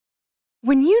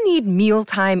When you need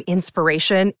mealtime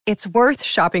inspiration, it's worth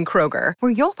shopping Kroger,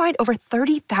 where you'll find over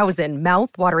 30,000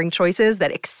 mouth-watering choices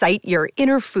that excite your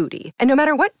inner foodie. And no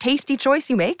matter what tasty choice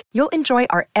you make, you'll enjoy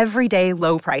our everyday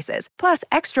low prices, plus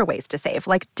extra ways to save,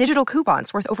 like digital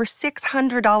coupons worth over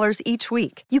 $600 each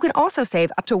week. You can also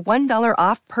save up to $1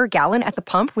 off per gallon at the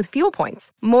pump with fuel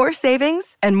points. More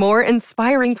savings and more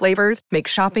inspiring flavors make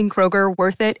shopping Kroger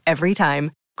worth it every time.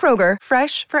 Kroger,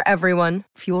 fresh for everyone.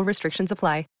 Fuel restrictions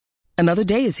apply. Another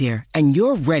day is here, and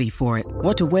you're ready for it.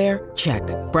 What to wear? Check.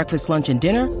 Breakfast, lunch, and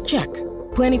dinner? Check.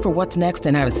 Planning for what's next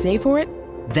and how to save for it?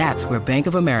 That's where Bank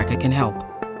of America can help.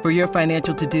 For your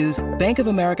financial to-dos, Bank of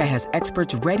America has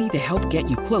experts ready to help get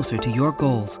you closer to your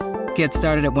goals. Get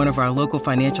started at one of our local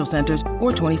financial centers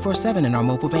or 24/7 in our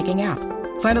mobile banking app.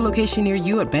 Find a location near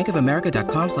you at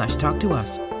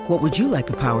bankofamerica.com/talktous. What would you like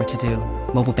the power to do?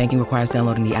 Mobile banking requires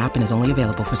downloading the app and is only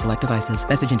available for select devices.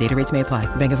 Message and data rates may apply.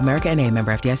 Bank of America N.A.,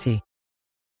 member FDIC.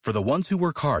 For the ones who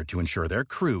work hard to ensure their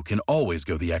crew can always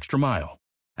go the extra mile,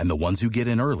 and the ones who get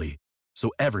in early so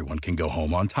everyone can go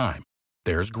home on time,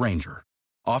 there's Grainger,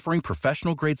 offering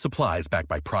professional-grade supplies backed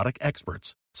by product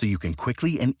experts so you can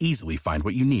quickly and easily find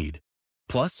what you need.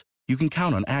 Plus, you can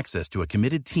count on access to a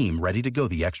committed team ready to go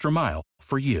the extra mile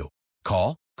for you.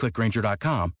 Call, click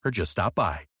Grainger.com, or just stop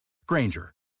by.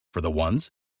 Grainger, for the ones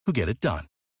who get it done.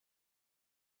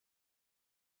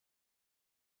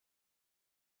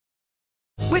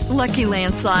 With Lucky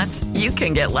Land Slots, you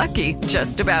can get lucky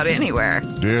just about anywhere.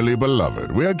 Dearly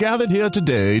beloved, we are gathered here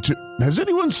today to... Has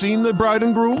anyone seen the bride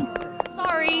and groom?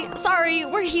 Sorry,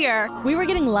 we're here. We were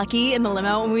getting lucky in the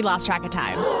limo and we lost track of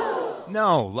time.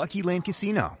 No, Lucky Land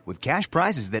Casino, with cash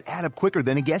prizes that add up quicker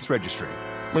than a guest registry.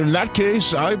 In that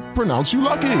case, I pronounce you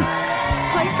lucky.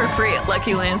 Play for free at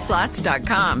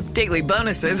LuckyLandSlots.com. Daily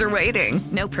bonuses are waiting.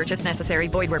 No purchase necessary.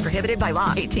 Void where prohibited by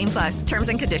law. 18+. Terms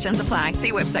and conditions apply.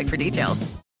 See website for details.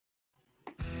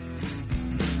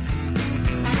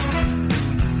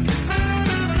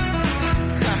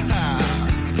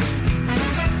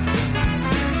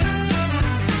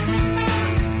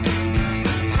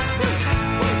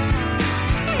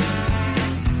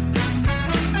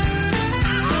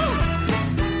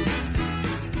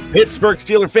 Pittsburgh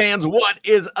Steelers fans, what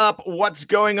is up? What's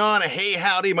going on? Hey,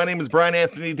 howdy. My name is Brian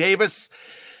Anthony Davis.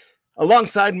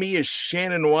 Alongside me is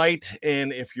Shannon White.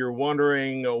 And if you're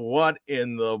wondering what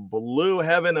in the blue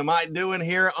heaven am I doing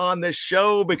here on this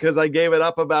show because I gave it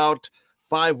up about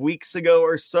 5 weeks ago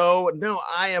or so, no,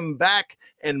 I am back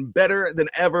and better than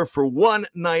ever for one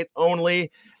night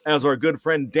only, as our good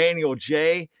friend Daniel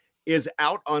J. is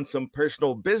out on some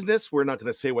personal business. We're not going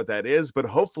to say what that is, but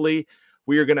hopefully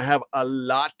we are going to have a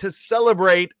lot to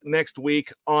celebrate next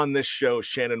week on this show,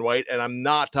 Shannon White. And I'm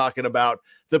not talking about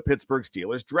the Pittsburgh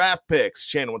Steelers draft picks.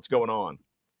 Shannon, what's going on?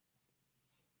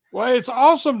 Well, it's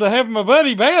awesome to have my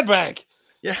buddy Bad back.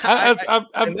 Yeah,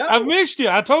 I've missed you.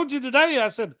 I told you today, I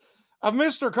said, I've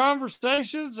missed our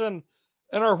conversations and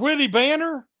our witty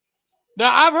banter.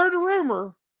 Now, I've heard a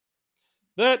rumor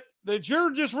that you're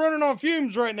just running on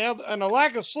fumes right now and a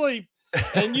lack of sleep,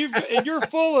 and you're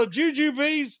full of Juju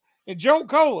Bees and Joe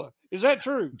Cola. Is that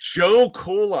true? Joe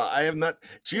Cola. I have not.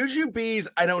 Juju Bees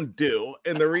I don't do.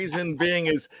 And the reason being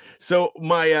is, so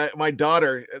my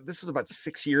daughter, this was about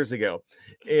 6 years ago,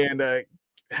 and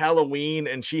Halloween,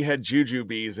 and she had Juju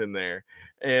Bees in there,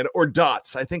 or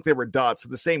dots. I think they were dots,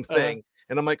 the same thing.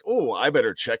 And I'm like, oh, I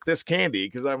better check this candy,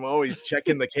 because I'm always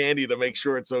checking the candy to make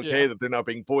sure it's okay that they're not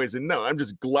being poisoned. No, I'm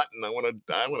just glutton. I want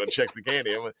to check the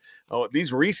candy.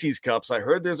 These Reese's cups, I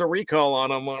heard there's a recall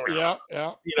on them. Yeah.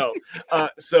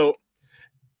 So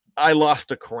I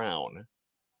lost a crown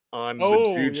on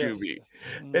the Juju Bee.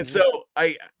 And so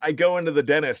I go into the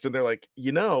dentist, and they're like,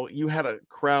 you had a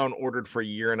crown ordered for a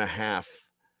year and a half,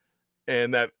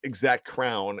 and that exact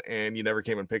crown, and you never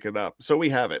came and picked it up. So we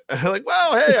have it. I'm like,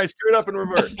 wow, hey, I screwed up in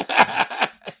reverse.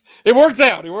 It worked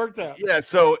out. Yeah,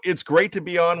 so it's great to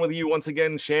be on with you once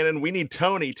again, Shannon. We need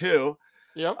Tony, too.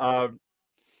 Yep.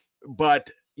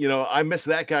 But, I miss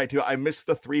that guy, too. I miss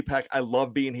the 3-pack. I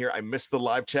love being here. I miss the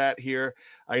live chat here.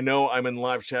 I know I'm in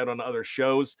live chat on other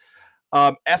shows.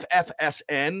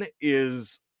 FFSN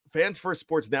is Fans First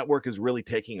Sports Network is really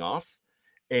taking off.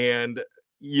 And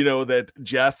that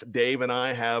Jeff, Dave, and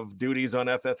I have duties on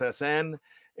FFSN,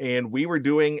 and we were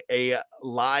doing a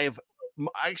live,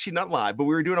 actually not live, but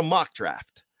we were doing a mock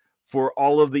draft for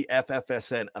all of the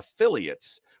FFSN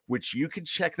affiliates, which you can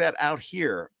check that out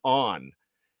here on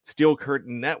Steel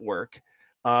Curtain Network.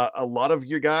 A lot of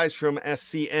your guys from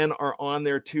SCN are on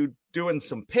there too, doing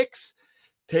some picks,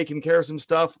 taking care of some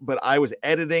stuff, but I was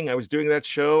editing, I was doing that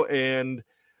show, and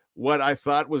what I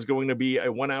thought was going to be a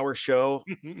 1-hour show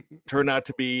turned out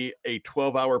to be a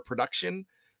 12-hour production.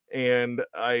 And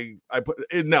I put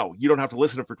no, you don't have to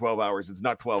listen to it for 12 hours. It's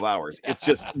not 12 hours. It's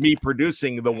just me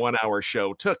producing the 1-hour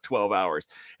show took 12 hours.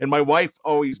 And my wife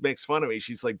always makes fun of me.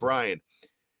 She's like, Brian,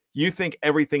 you think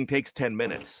everything takes 10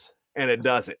 minutes and it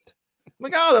doesn't. I'm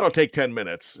like, oh, that'll take 10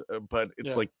 minutes. But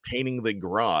it's like painting the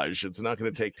garage. It's not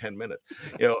going to take 10 minutes.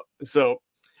 So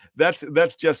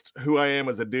that's just who I am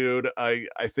as a dude. I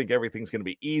think everything's going to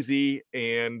be easy.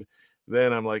 And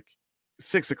then I'm like,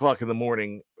 6 o'clock in the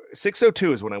morning,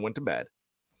 6:02 is when I went to bed.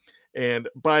 And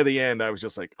by the end, I was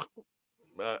just like,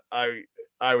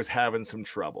 I was having some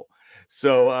trouble.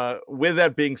 So with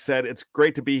that being said, it's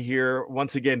great to be here.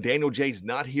 Once again, Daniel J's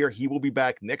not here. He will be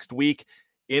back next week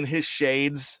in his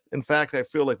shades. In fact, I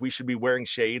feel like we should be wearing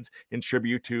shades in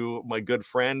tribute to my good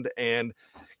friend. And,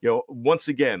 once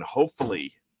again,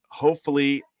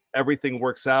 hopefully everything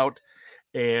works out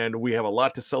and we have a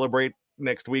lot to celebrate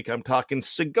next week. I'm talking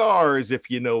cigars, if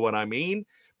you know what I mean.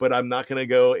 But I'm not going to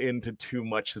go into too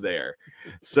much there.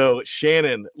 So,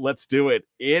 Shannon, let's do it.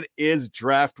 It is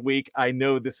draft week. I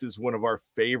know this is one of our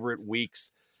favorite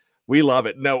weeks. We love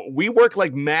it. No, we work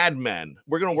like madmen.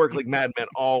 We're going to work like madmen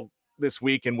all this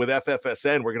week. And with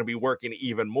FFSN, we're going to be working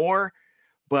even more.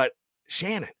 But,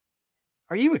 Shannon,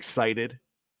 are you excited?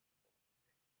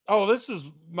 Oh, this is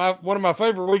one of my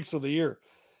favorite weeks of the year.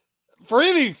 For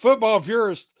any football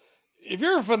purist, if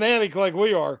you're a fanatic like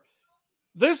we are,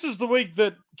 this is the week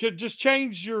that could just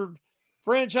change your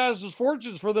franchise's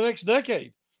fortunes for the next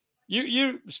decade.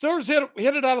 You Steelers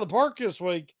hit it out of the park this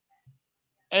week,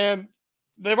 and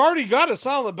they've already got a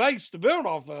solid base to build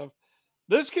off of.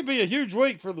 This could be a huge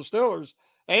week for the Steelers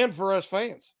and for us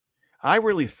fans. I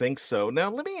really think so. Now,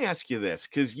 let me ask you this,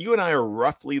 because you and I are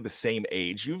roughly the same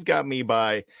age. You've got me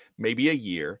by maybe a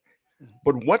year.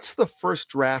 But what's the first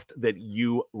draft that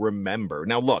you remember?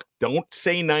 Now, look, don't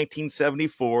say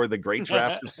 1974, the great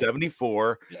draft of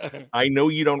 74. I know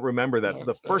you don't remember that.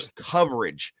 The first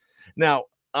coverage. Now,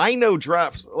 I know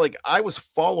drafts, like I was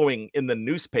following in the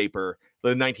newspaper the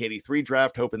 1983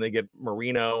 draft, hoping they get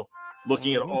Marino,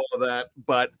 looking at all of that.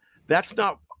 But that's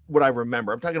not what I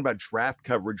remember. I'm talking about draft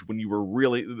coverage when you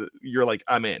were you're like,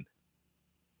 I'm in.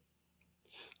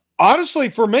 Honestly,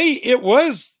 for me, it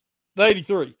was the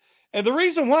 83. And the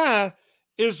reason why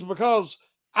is because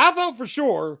I thought for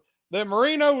sure that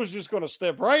Marino was just going to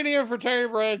step right in for Terry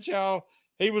Bradshaw.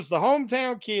 He was the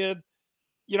hometown kid.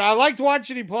 I liked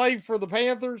watching him play for the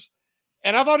Panthers,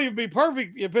 and I thought he would be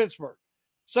perfect in Pittsburgh.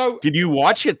 So, did you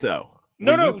watch it, though?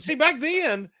 No. See, back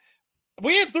then,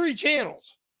 we had 3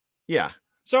 channels. Yeah.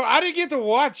 So, I didn't get to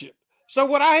watch it. So,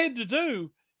 what I had to do,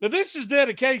 now this is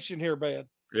dedication here, man.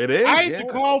 It is. I had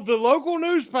to call the local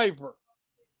newspaper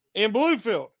in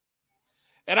Bluefield.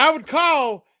 And I would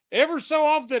call ever so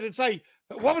often and say,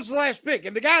 what was the last pick?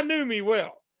 And the guy knew me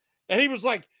well. And he was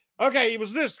like, okay, it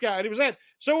was this guy. And it was that.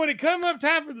 So when it come up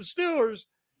time for the Steelers,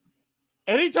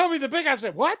 and he told me the pick, I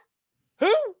said, what?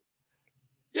 Who?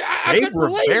 Yeah, I couldn't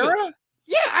believe it.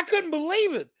 Yeah, I couldn't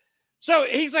believe it. So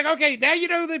he's like, okay, now you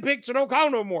know who they picked, so don't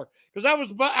call no more. Because I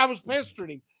was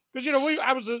pestering him. Because,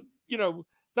 I was,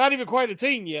 not even quite a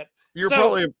teen yet. You're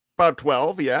probably about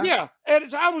 12, yeah. Yeah,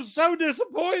 and I was so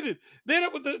disappointed. Then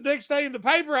it was the next day in the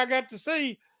paper I got to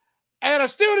see, and I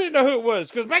still didn't know who it was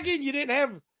because back then you didn't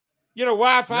have,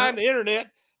 Wi-Fi and the internet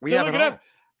to look it up.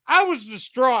 I was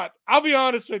distraught. I'll be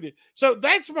honest with you. So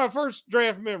that's my first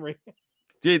draft memory.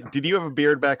 Did you have a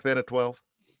beard back then at 12?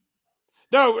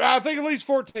 No, I think at least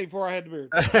 14 before I had the beard.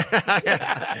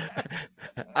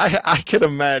 I can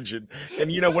imagine.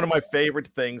 And one of my favorite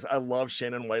things, I love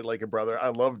Shannon White like a brother. I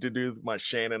love to do my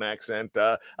Shannon accent.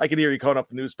 I can hear you calling up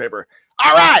the newspaper.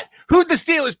 All right, who'd the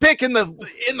Steelers pick in the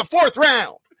 4th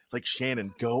round? Like,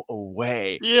 Shannon, go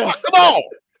away. Yeah, oh,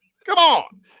 come on.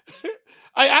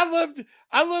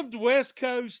 I loved West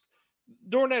Coast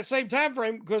during that same time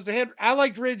frame because I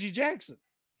liked Reggie Jackson.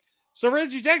 So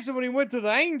Reggie Jackson, when he went to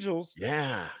the Angels,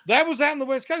 that was out in the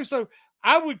West Coast. So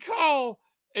I would call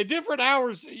at different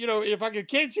hours, if I could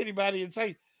catch anybody and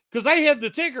say, because they had the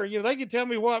ticker, they could tell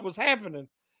me what was happening.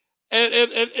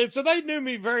 And so they knew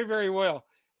me very, very well.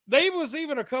 There was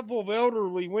even a couple of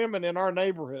elderly women in our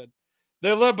neighborhood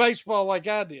that loved baseball like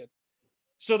I did.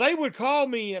 So they would call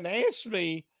me and ask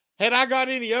me, had I got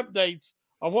any updates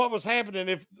on what was happening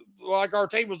if like our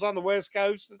team was on the West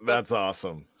Coast. That's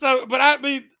awesome. So, but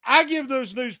I give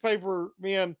those newspaper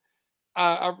men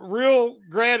a real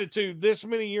gratitude this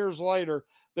many years later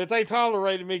that they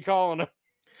tolerated me calling them.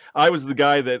 I was the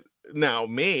guy that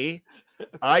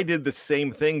I did the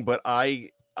same thing, but I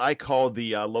called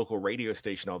the local radio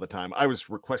station all the time. I was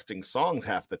requesting songs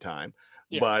half the time,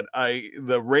 but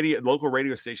the local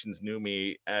radio stations knew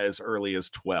me as early as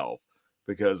 12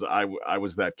 because I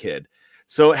was that kid.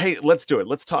 So, hey, let's do it.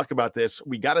 Let's talk about this.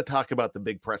 We got to talk about the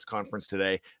big press conference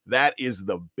today. That is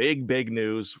the big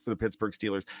news for the Pittsburgh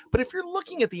Steelers. But if you're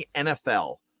looking at the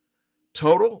NFL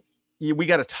total, we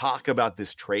got to talk about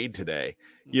this trade today.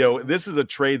 This is a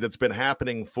trade that's been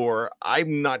happening for,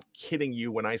 I'm not kidding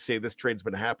you when I say this trade's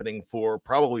been happening for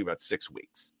probably about 6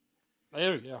 weeks.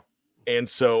 There you go. And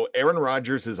so Aaron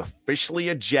Rodgers is officially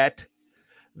a Jet.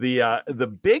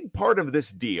 The big part of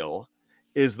this deal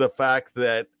is the fact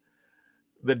that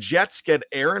the Jets get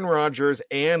Aaron Rodgers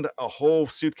and a whole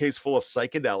suitcase full of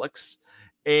psychedelics,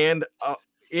 and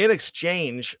in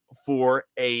exchange for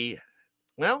they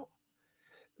go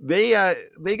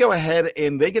ahead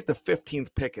and they get the 15th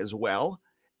pick as well,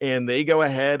 and they go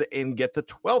ahead and get the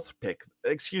 12th pick.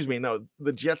 Excuse me, no,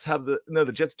 the Jets do have the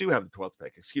 12th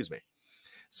pick. Excuse me.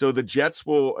 So the Jets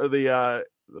the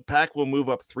Pack will move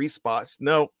up 3 spots.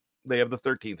 No, they have the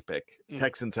 13th pick.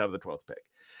 Texans have the 12th pick.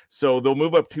 So they'll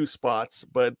move up 2 spots,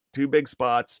 but 2 big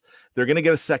spots. They're going to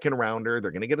get a 2nd rounder.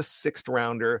 They're going to get a 6th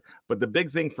rounder. But the big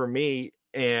thing for me,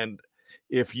 and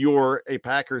if you're a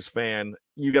Packers fan,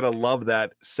 you got to love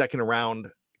that 2nd round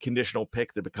conditional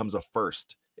pick that becomes a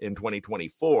 1st in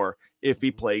 2024 if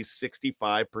he plays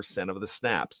 65% of the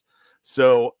snaps.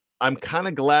 So I'm kind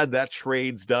of glad that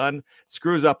trade's done. It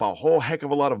screws up a whole heck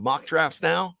of a lot of mock drafts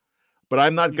now. But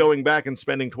I'm not going back and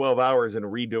spending 12 hours and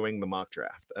redoing the mock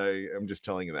draft. I'm just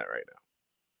telling you that right now.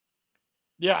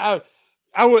 Yeah,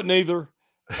 I wouldn't either.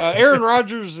 Aaron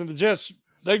Rodgers and the Jets,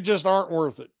 they just aren't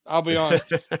worth it. I'll be honest.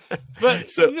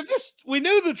 But we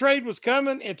knew the trade was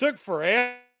coming. It took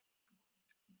forever.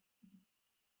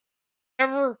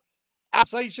 That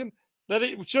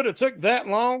it should have took that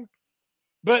long.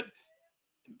 But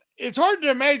it's hard to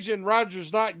imagine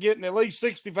Rodgers not getting at least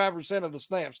 65% of the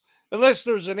snaps unless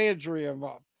there's an injury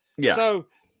involved. Yeah. So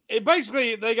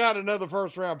basically they got another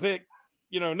 1st round pick,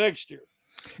 next year.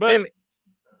 But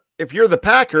if you're the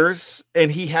Packers and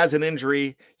he has an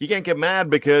injury, you can't get mad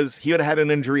because he would have had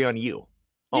an injury on you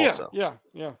also. Yeah.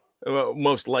 Well,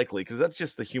 most likely, because that's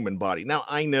just the human body. Now,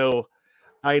 I know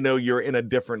you're in a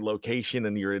different location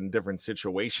and you're in a different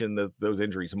situation that those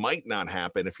injuries might not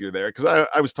happen if you're there. Because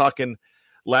I was talking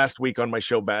last week on my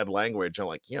show, Bad Language. I'm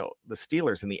like, the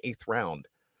Steelers in the 8th round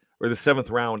or the 7th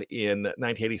round in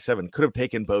 1987 could have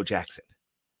taken Bo Jackson.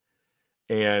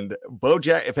 And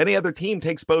if any other team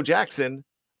takes Bo Jackson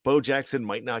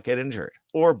might not get injured,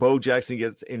 or Bo Jackson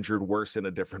gets injured worse in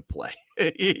a different play.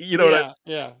 What I mean?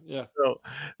 Yeah. So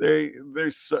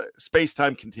there's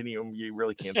space-time continuum. You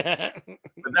really can't.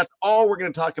 But that's all we're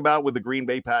going to talk about with the Green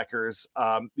Bay Packers.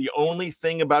 The only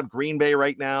thing about Green Bay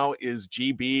right now is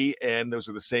GB, and those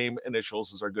are the same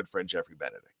initials as our good friend Jeffrey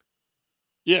Benedict.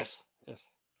 Yes.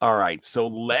 All right, so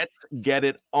let's get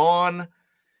it on.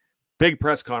 Big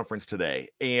press conference today.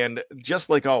 And just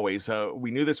like always,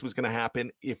 we knew this was going to happen.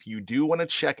 If you do want to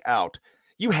check out,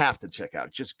 you have to check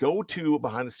out. Just go to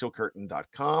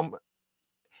behindthesteelcurtain.com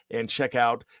and check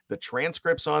out the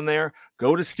transcripts on there.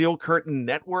 Go to Steel Curtain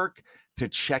Network to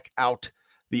check out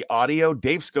the audio.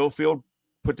 Dave Schofield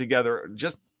put together,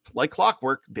 just like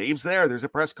clockwork. Dave's there. There's a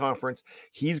press conference.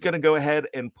 He's going to go ahead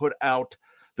and put out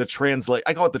the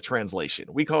I call it the translation.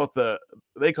 They call it the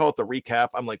recap.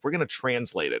 I'm like, we're going to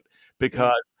translate it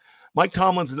because Mike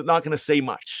Tomlin's not going to say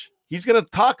much. He's going to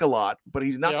talk a lot, but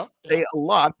he's not going to say a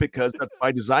lot because that's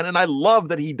by design. And I love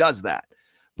that he does that.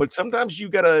 But sometimes you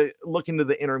got to look into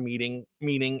the inner meaning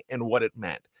and what it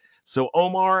meant. So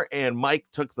Omar and Mike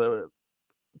took the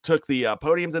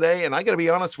podium today. And I got to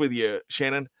be honest with you,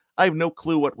 Shannon, I have no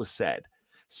clue what was said.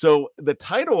 So the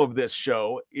title of this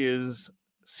show is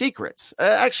Secrets.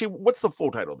 Actually, what's the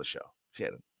full title of the show,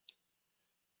 Shannon?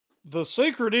 The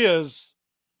secret is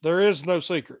there is no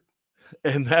secret.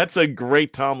 And that's a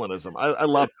great Tomlinism. I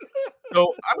love it.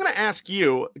 So I'm going to ask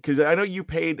you, because I know you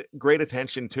paid great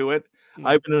attention to it.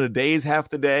 I've been in a daze half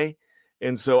the day,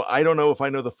 and so I don't know if I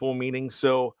know the full meaning.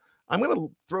 So I'm going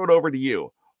to throw it over to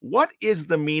you. What is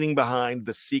the meaning behind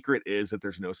the secret is that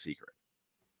there's no secret?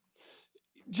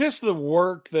 Just the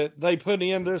work that they put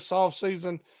in this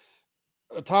offseason.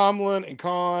 Tomlin and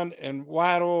Kahn and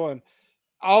Waddle and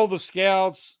all the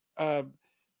scouts, that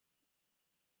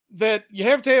you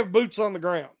have to have boots on the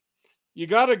ground. You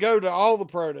got to go to all the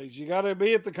pro days. You got to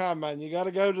be at the combine. You got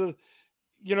to go to,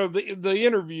 the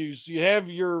interviews. You have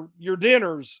your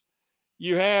dinners.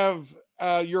 You have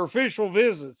your official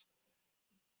visits.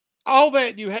 All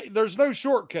that there's no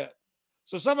shortcut.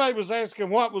 So somebody was asking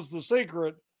what was the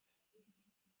secret,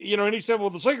 and he said, well,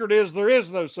 the secret is there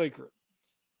is no secret.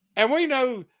 And we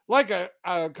know, like a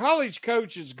college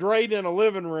coach is great in a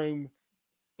living room,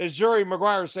 as Jerry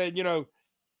Maguire said,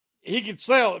 he could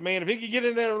sell it, man. If he could get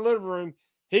in that living room,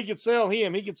 he could sell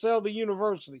him. He could sell the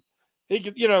university. He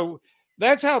could,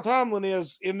 that's how Tomlin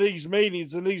is in these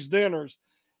meetings and these dinners.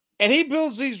 And he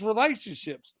builds these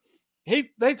relationships.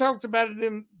 They talked about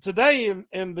it today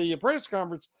in the press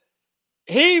conference.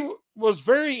 He was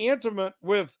very intimate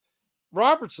with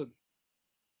Robertson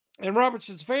and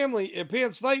Robertson's family at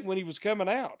Penn State when he was coming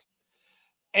out.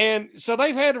 And so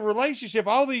they've had a relationship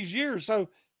all these years. So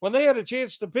when they had a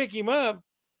chance to pick him up,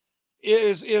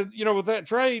 with that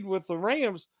trade with the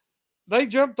Rams, they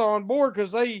jumped on board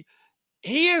because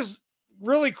he has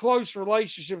really close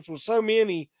relationships with so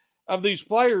many of these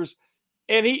players.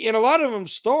 And a lot of them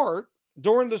start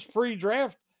during this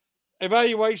pre-draft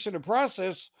evaluation and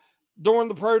process during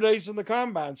the pro days and the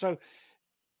combine. So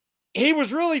he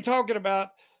was really talking about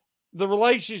the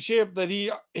relationship that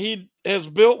he has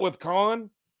built with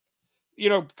Kahn.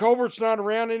 Colbert's not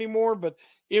around anymore, but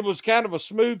it was kind of a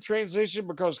smooth transition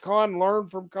because Kahn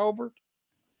learned from Colbert.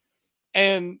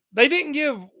 And they didn't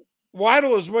give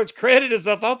Weidl as much credit as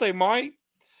I thought they might,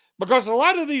 because a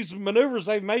lot of these maneuvers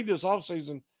they've made this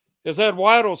offseason has had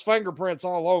Weidl's fingerprints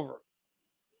all over it.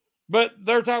 But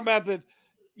they're talking about that,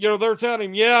 they're telling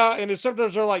him, yeah, and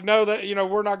sometimes they're like, no, that,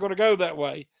 we're not going to go that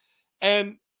way.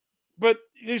 But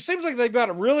it seems like they've got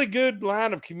a really good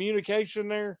line of communication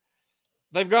there.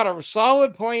 They've got a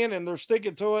solid plan, and they're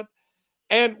sticking to it.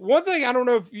 And one thing, I don't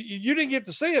know if you didn't get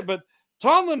to see it, but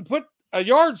Tomlin put a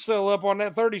yard sale up on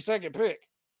that 32nd pick.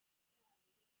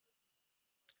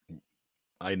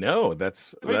 I know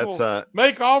that's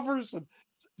make offers. And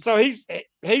so he's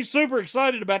super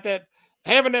excited about that,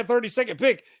 having that 32nd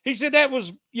pick. He said that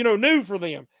was, new for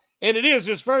them, and it is.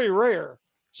 It's very rare.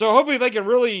 So hopefully they can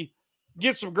really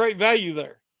get some great value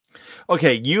there.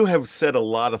 Okay, you have said a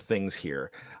lot of things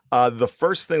here. The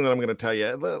first thing that I'm going to tell you,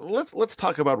 let's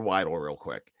talk about Weidl real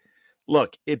quick.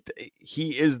 Look,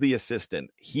 he is the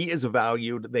assistant. He is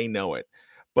valued. They know it.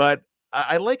 But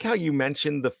I like how you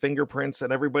mentioned the fingerprints,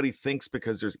 and everybody thinks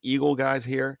because there's Eagle guys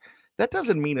here, that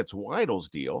doesn't mean it's Weidl's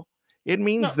deal. It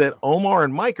means that Omar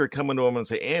and Mike are coming to him and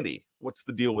say, Andy, what's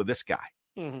the deal with this guy?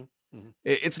 Mm-hmm. Mm-hmm.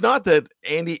 It's not that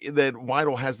that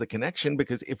Weidl has the connection,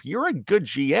 because if you're a good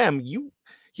GM,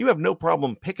 you have no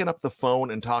problem picking up the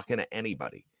phone and talking to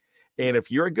anybody. And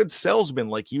if you're a good salesman,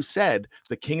 like you said,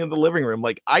 the king of the living room,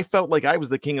 like I felt like I was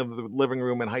the king of the living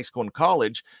room in high school and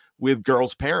college with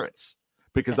girls' parents,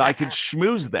 because I could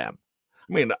schmooze them.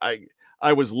 I mean,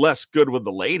 I was less good with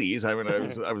the ladies. I mean,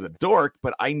 I was a dork,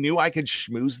 but I knew I could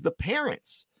schmooze the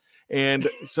parents. And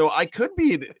so I could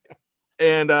be.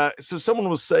 And so someone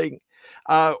was saying,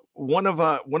 one of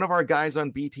our guys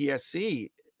on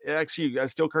BTSC, actually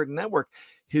Steel Curtain Network,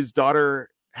 his daughter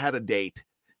had a date,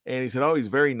 and he said, oh, he's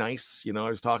very nice. I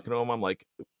was talking to him.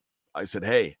 I said,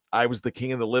 hey, I was the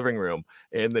king of the living room.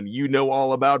 And then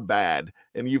all about BAD.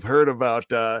 And you've heard about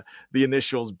the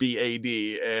initials BAD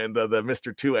and the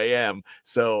Mr. 2 a.m.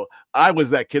 So I was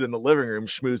that kid in the living room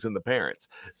schmoozing the parents.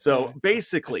 So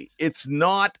basically, it's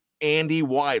not Andy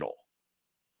Weidl.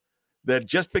 That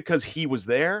just because he was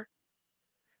there,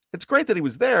 it's great that he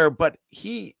was there, but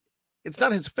it's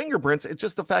not his fingerprints. It's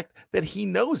just the fact that he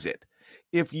knows it.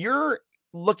 If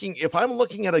I'm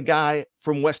looking at a guy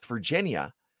from West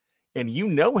Virginia and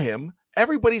him,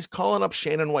 everybody's calling up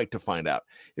Shannon White to find out.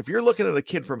 If you're looking at a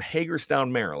kid from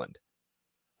Hagerstown, Maryland,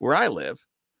 where I live,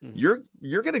 you're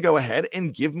going to go ahead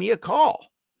and give me a call.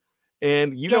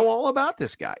 And you know all about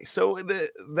this guy. So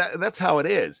that's how it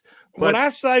is. But when I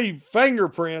say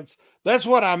fingerprints, that's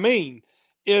what I mean,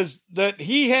 is that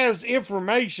he has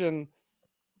information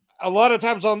a lot of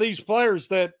times on these players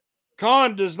that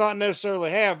Kahn does not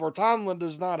necessarily have, or Tomlin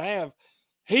does not have.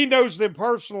 He knows them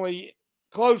personally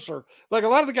closer. Like a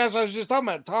lot of the guys I was just talking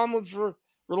about, Tomlin's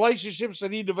relationships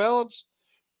that he develops,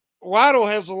 Weidl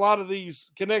has a lot of these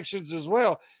connections as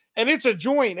well. And it's a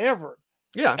joint effort.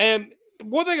 Yeah. And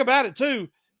one thing about it too,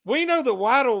 we know that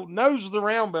Weidl knows the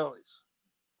round bellies.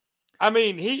 I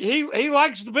mean, he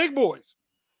likes the big boys,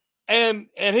 and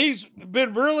he's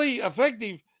been really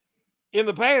effective in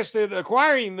the past at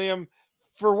acquiring them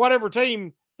for whatever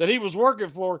team that he was working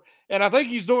for. And I think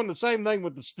he's doing the same thing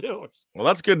with the Steelers. Well,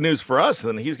 that's good news for us.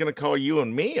 Then he's going to call you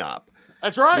and me up.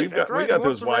 That's right. We got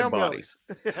those wide bodies.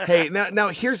 Hey, now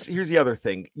here's the other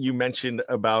thing you mentioned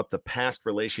about the past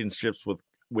relationships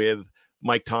with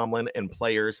Mike Tomlin and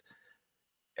players.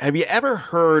 Have you ever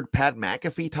heard Pat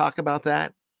McAfee talk about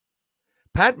that?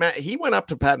 He went up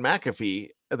to Pat McAfee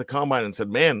at the combine and said,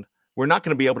 man, we're not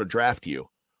going to be able to draft you,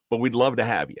 but we'd love to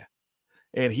have you.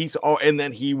 And and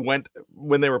then he went,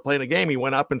 when they were playing a game, he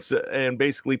went up and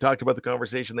basically talked about the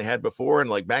conversation they had before. And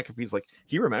like McAfee's like,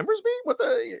 he remembers me? What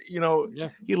the,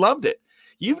 He loved it.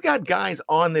 You've got guys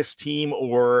on this team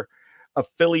or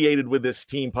affiliated with this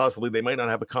team, possibly they might not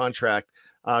have a contract.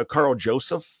 Carl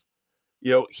Joseph,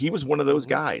 he was one of those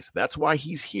guys. That's why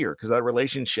he's here, because that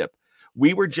relationship.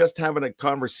 We were just having a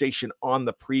conversation on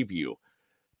the preview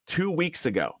 2 weeks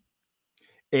ago.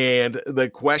 And the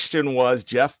question was,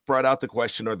 Jeff brought out the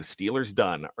question, are the Steelers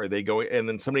done? Are they going? And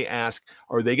then somebody asked,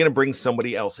 are they going to bring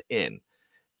somebody else in?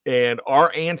 And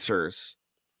our answers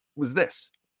was this.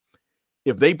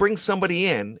 If they bring somebody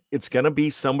in, it's going to be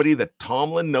somebody that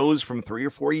Tomlin knows from 3 or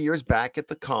 4 years back at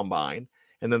the combine.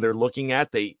 And then they're looking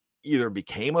at, they either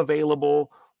became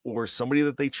available or somebody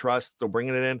that they trust. They're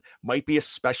bringing it in. Might be a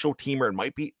special teamer. It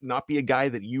might be not be a guy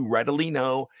that you readily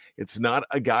know. It's not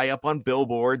a guy up on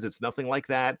billboards. It's nothing like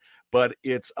that. But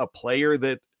it's a player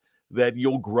that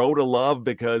you'll grow to love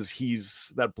because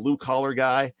he's that blue collar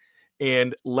guy.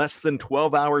 And less than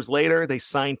 12 hours later, they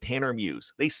signed Tanner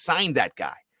Muse. They signed that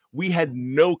guy. We had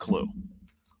no clue.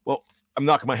 Well, I'm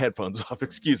knocking my headphones off.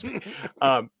 Excuse me.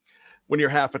 When you're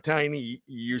half Italian, you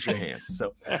use your hands.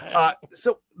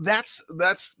 So that's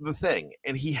the thing.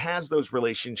 And he has those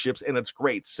relationships, and it's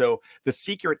great. So the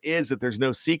secret is that there's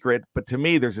no secret, but to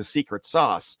me, there's a secret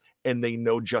sauce, and they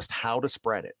know just how to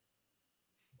spread it.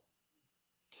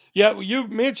 Yeah, you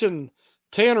mentioned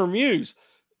Tanner Muse.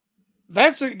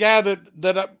 That's a guy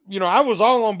that I was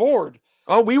all on board.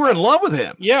 Oh, we were in love with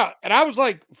him. Yeah, and I was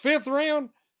like 5th round.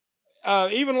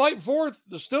 Even late 4th,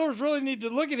 the Steelers really need to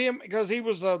look at him because he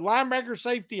was a linebacker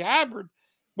safety hybrid.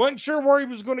 Wasn't sure where he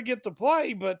was going to get to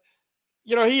play, but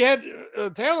he had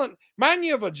talent. Mind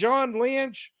you of a John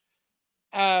Lynch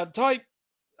type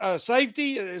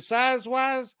safety, size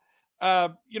wise. He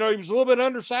was a little bit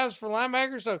undersized for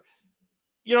linebacker. So,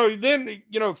 then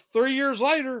 3 years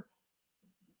later,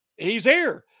 he's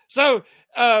here. So,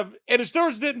 and the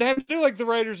Steelers didn't have to do like the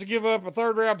Raiders to give up a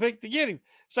 3rd round pick to get him.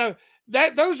 So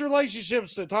those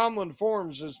relationships that Tomlin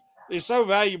forms is so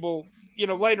valuable,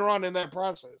 later on in that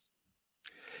process.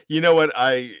 You know what?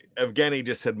 Evgeny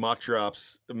just said mock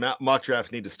drafts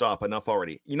need to stop. Enough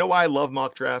already. You know why I love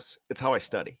mock drafts? It's how I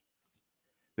study.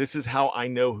 This is how I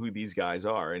know who these guys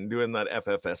are. And doing that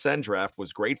FFSN draft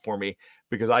was great for me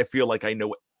because I feel like I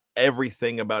know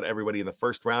everything about everybody in the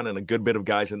 1st round and a good bit of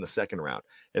guys in the 2nd round.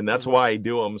 And that's why I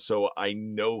do them. So I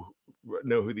know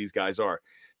who these guys are.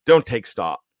 Don't take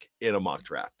stock in a mock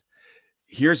draft.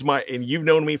 And you've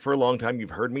known me for a long time.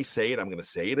 You've heard me say it. I'm going to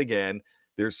say it again.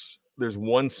 There's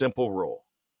one simple rule.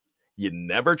 You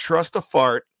never trust a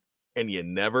fart and you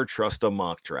never trust a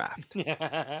mock draft.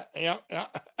 Yeah.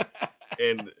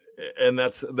 And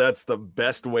that's the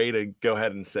best way to go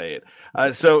ahead and say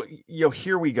it. So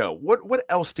here we go. What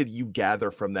else did you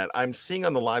gather from that? I'm seeing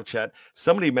on the live chat,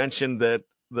 somebody mentioned that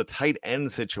the tight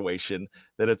end situation,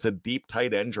 that it's a deep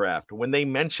tight end draft. When they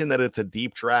mention that it's a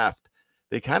deep draft,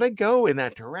 they kind of go in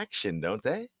that direction, don't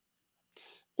they?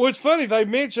 Well, it's funny. They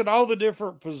mentioned all the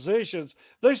different positions.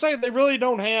 They say they really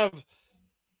don't have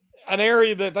an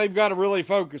area that they've got to really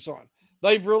focus on.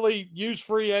 They've really used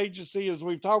free agency, as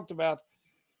we've talked about,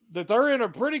 that they're in a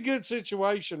pretty good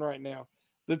situation right now,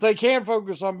 that they can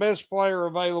focus on best player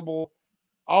available,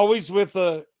 always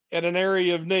in an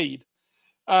area of need.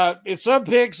 In some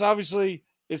picks, obviously,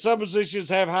 in some positions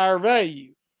have higher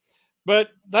value. But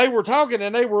they were talking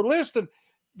and they were listing.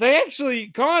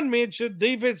 Con mentioned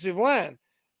defensive line.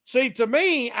 See, to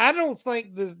me, I don't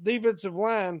think the defensive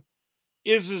line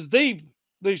is as deep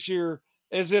this year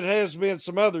as it has been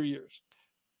some other years.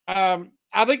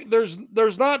 I think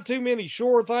there's not too many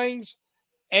sure things,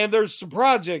 and there's some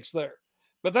projects there.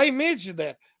 But they mentioned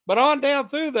that. But on down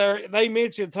through there, they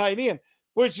mentioned tight end,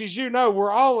 which, as you know,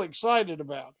 we're all excited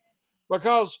about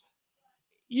because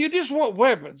you just want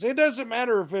weapons. It doesn't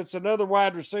matter if it's another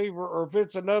wide receiver or if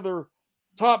it's another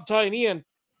top tight end.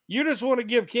 You just want to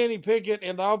give Kenny Pickett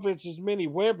and the offense as many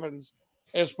weapons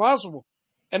as possible.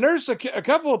 And there's a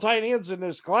couple of tight ends in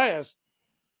this class.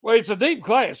 Well, it's a deep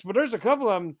class, but there's a couple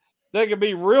of them that can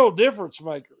be real difference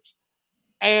makers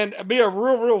and be a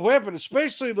real weapon,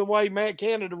 especially the way Matt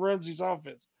Canada runs his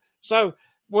offense. So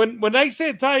when they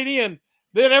said tight end,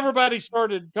 then everybody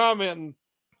started commenting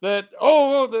that,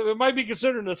 it might be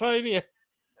considered a tight end.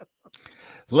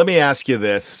 Let me ask you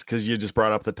this, because you just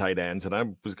brought up the tight ends, and I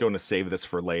was going to save this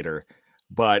for later.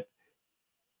 But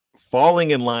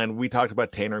falling in line, we talked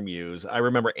about Tanner Muse. I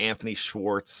remember Anthony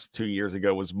Schwartz 2 years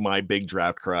ago was my big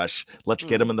draft crush. Let's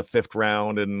get him in the 5th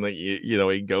round, and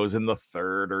he goes in the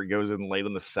 3rd or he goes in late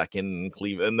in the 2nd in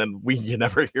Cleveland, and then you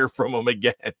never hear from him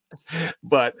again.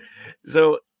 But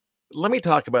so let me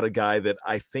talk about a guy that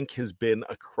I think has been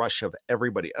a crush of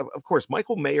everybody. Of course,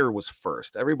 Michael Mayer was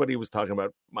first. Everybody was talking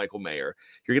about Michael Mayer.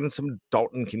 You're getting some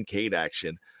Dalton Kincaid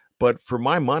action. But for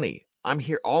my money,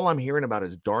 all I'm hearing about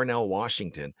is Darnell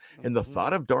Washington. And the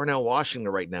thought of Darnell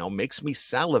Washington right now makes me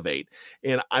salivate.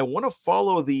 And I want to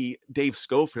follow the Dave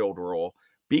Schofield rule.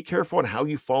 Be careful on how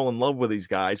you fall in love with these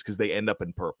guys because they end up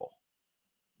in purple.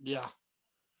 Yeah.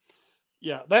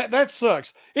 Yeah, that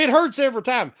sucks. It hurts every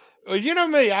time. You know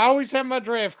me, I always have my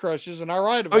draft crushes, and I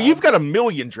write about you've got a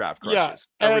million draft crushes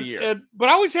every year. But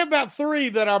I always have about 3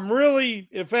 that I'm really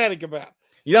emphatic about.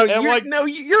 You're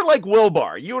like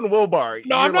Wilbar. You and Wilbar.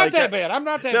 No, I'm not that bad. I'm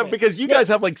not that bad. Because you guys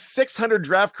have like 600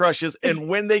 draft crushes, and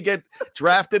when they get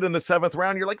drafted in the 7th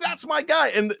round, you're like, that's my guy.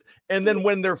 And then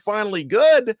when they're finally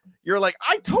good, you're like,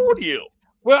 I told you.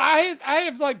 Well, I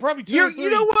have like probably 2 or 3.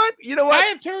 You know what? I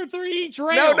have 2 or 3 each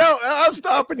round. No, I'm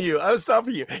stopping you.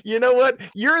 You know what?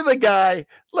 You're the guy.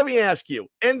 Let me ask you,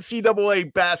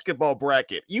 NCAA basketball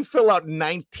bracket. You fill out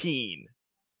 19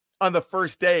 on the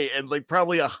first day and like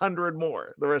probably 100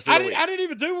 more the rest of the week. I didn't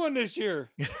even do one this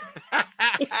year. But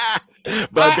I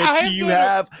bet you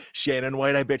have. Shannon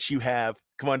White, I bet you have.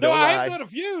 Come on, don't lie. I have done a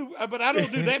few, but I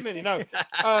don't do that many. No.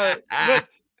 But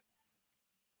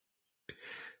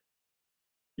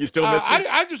you still miss me?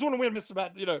 I just want to win, Mr.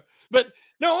 Bat, But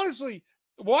no, honestly,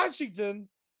 Washington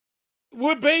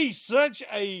would be such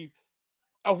a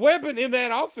weapon in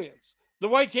that offense. The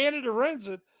way Canada runs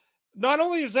it, not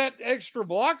only is that extra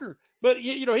blocker, but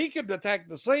he could attack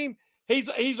the seam.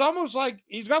 He's almost like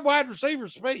he's got wide receiver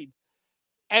speed,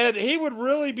 and he would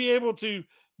really be able to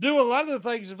do a lot of the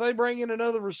things if they bring in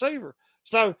another receiver.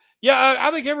 So, yeah,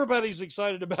 I think everybody's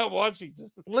excited about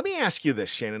Washington. Let me ask you this,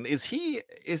 Shannon. Is he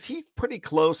pretty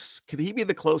close? Could he be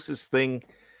the closest thing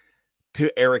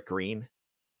to Eric Green?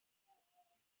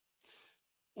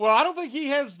 Well, I don't think he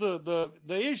has the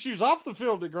issues off the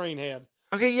field that Green had.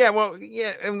 Okay, yeah, well,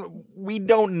 yeah, and we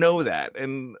don't know that.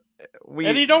 And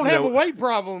he don't have a weight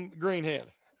problem Green had.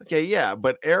 Okay, yeah,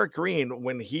 but Eric Green,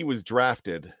 when he was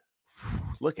drafted,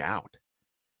 look out.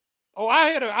 Oh,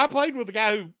 I played with a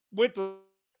guy who went to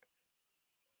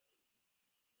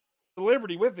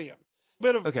Liberty with him.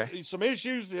 Some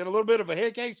issues and a little bit of a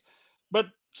head case, but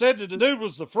said that the dude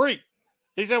was the freak.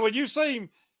 He said, when you see him,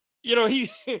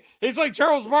 he's like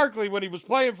Charles Barkley when he was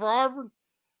playing for Harvard.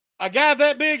 A guy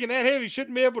that big and that heavy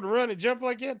shouldn't be able to run and jump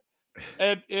like that.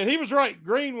 And he was right.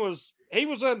 Green was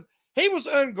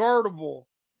unguardable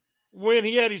when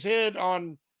he had his head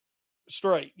on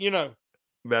straight,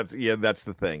 That's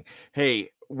the thing. Hey,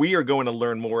 we are going to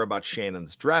learn more about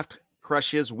Shannon's draft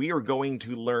crushes. We are going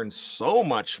to learn so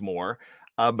much more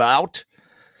about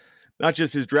not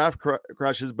just his draft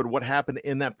crushes, but what happened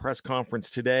in that press conference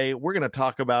today. We're going to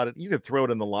talk about it. You can throw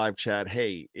it in the live chat.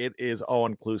 Hey, it is all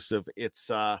inclusive. It's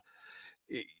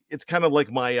kind of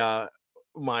like my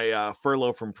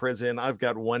furlough from prison. I've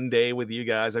got 1 day with you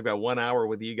guys. I've got 1 hour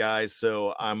with you guys.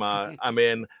 So I'm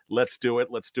in. Let's do it.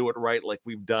 Let's do it right, like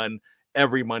we've done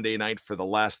every Monday night for the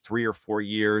last 3 or 4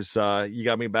 years. You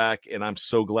got me back, and I'm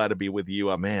so glad to be with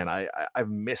you. Man, I've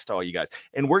missed all you guys.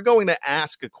 And we're going to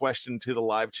ask a question to the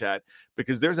live chat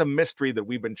because there's a mystery that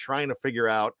we've been trying to figure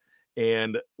out,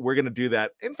 and we're going to do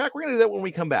that. In fact, we're going to do that when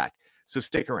we come back. So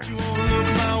stick around.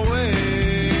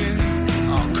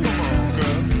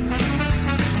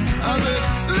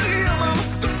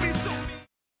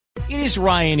 It is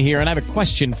Ryan here, and I have a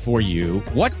question for you.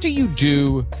 What do you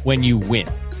do when you win?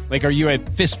 Like, are you a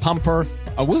fist pumper,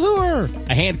 a woohooer,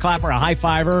 a hand clapper, a high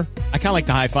fiver? I kind of like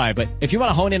the high five, but if you want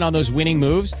to hone in on those winning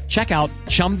moves, check out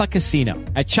Chumba Casino.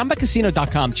 At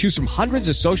ChumbaCasino.com, choose from hundreds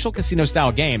of social casino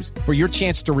style games for your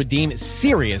chance to redeem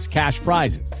serious cash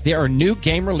prizes. There are new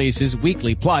game releases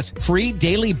weekly, plus free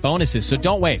daily bonuses. So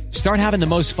don't wait. Start having the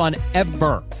most fun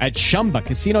ever at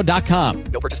ChumbaCasino.com.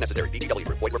 No purchase necessary. VGW.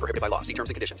 Void where prohibited by law. See terms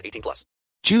and conditions. 18+.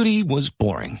 Judy was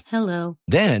boring. Hello.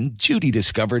 Then Judy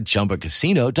discovered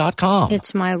ChumbaCasino.com.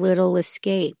 It's my little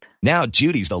escape. Now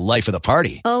Judy's the life of the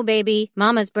party. Oh, baby,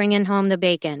 mama's bringing home the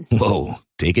bacon. Whoa,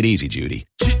 take it easy, Judy.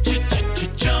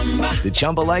 The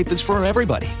Chumba life is for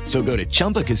everybody. So go to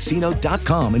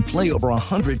ChumbaCasino.com and play over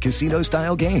 100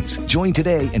 casino-style games. Join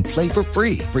today and play for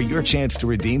free for your chance to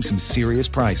redeem some serious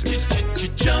prizes.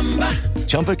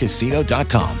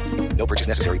 ChumbaCasino.com. No purchase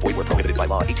necessary. Void where prohibited by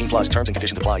law. 18+. Terms and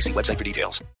conditions apply. See website for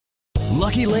details.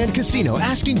 Lucky Land Casino,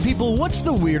 asking people, what's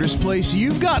the weirdest place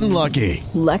you've gotten lucky?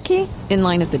 Lucky? In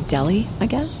line at the deli, I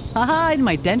guess? Aha, in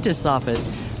my dentist's office.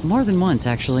 More than once,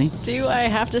 actually. Do I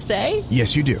have to say?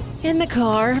 Yes, you do. In the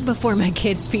car before my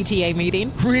kids' PTA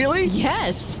meeting. Really?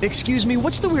 Yes. Excuse me,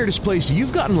 what's the weirdest place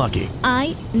you've gotten lucky?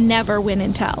 I never win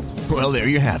and tell. Well, there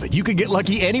you have it. You can get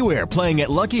lucky anywhere, playing at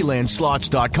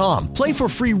LuckyLandSlots.com. Play for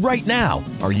free right now.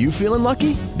 Are you feeling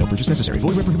lucky? No purchase necessary. Void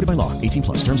where prohibited by law. 18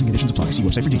 plus. Terms and conditions apply. See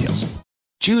website for details.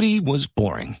 Judy was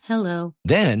boring. Hello.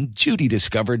 Then Judy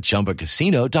discovered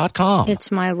ChumbaCasino.com. It's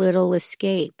my little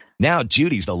escape. Now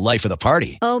Judy's the life of the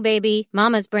party. Oh, baby,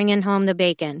 mama's bringing home the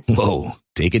bacon. Whoa,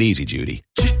 take it easy, Judy.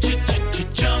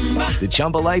 The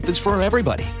Chumba life is for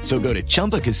everybody. So go to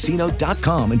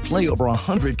ChumbaCasino.com and play over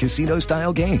 100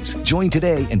 casino-style games. Join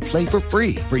today and play for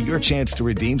free for your chance to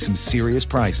redeem some serious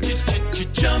prizes.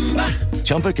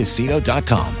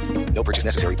 ChumbaCasino.com. No purchase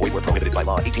necessary. Void where prohibited by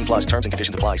law. 18 plus. Terms and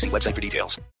conditions apply. See website for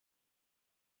details.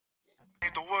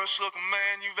 Ain't the worst looking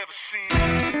man you've ever seen.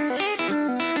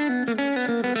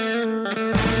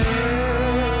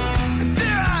 There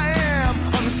I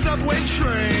am on the subway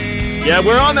train. Yeah,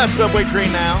 we're on that subway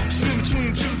train now.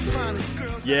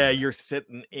 Yeah, you're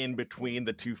sitting in between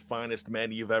the two finest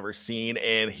men you've ever seen.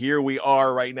 And here we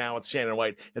are right now. It's Shannon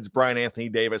White. It's Brian Anthony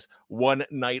Davis. One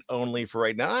night only for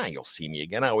right now. You'll see me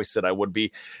again. I always said I would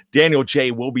be. Daniel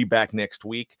J. will be back next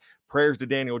week. Prayers to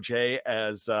Daniel J.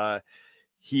 as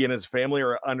he and his family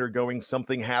are undergoing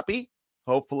something happy,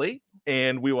 hopefully.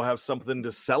 And we will have something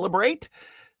to celebrate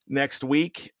next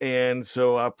week. And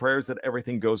so prayers that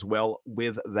everything goes well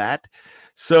with that.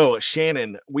 So,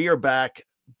 Shannon, we are back.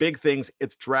 Big things.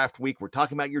 It's draft week. We're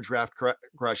talking about your draft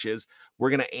crushes. We're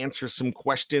going to answer some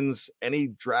questions, any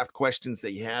draft questions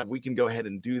that you have. We can go ahead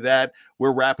and do that.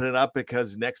 We're wrapping it up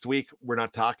because next week we're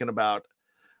not talking about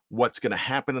what's going to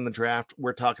happen in the draft.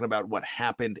 We're talking about what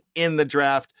happened in the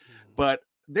draft. But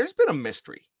there's been a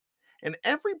mystery, and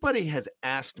everybody has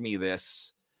asked me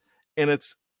this, and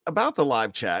it's about the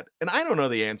live chat, and I don't know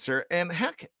the answer. And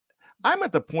heck, I'm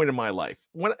at the point in my life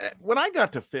when I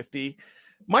got to 50,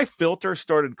 my filter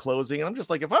started closing, and I'm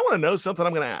just like, if I want to know something,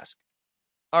 I'm going to ask.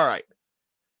 All right.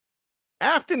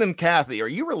 Afton and Kathy, are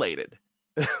you related?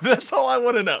 That's all I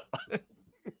want to know.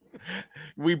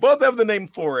 We both have the name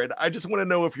Forward. I just want to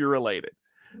know if you're related.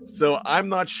 So I'm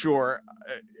not sure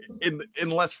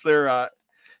unless they're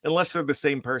the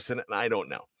same person, and I don't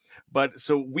know. But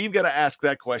so we've got to ask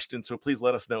that question. So please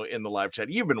let us know in the live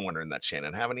chat. You've been wondering that,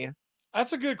 Shannon, haven't you?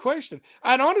 That's a good question.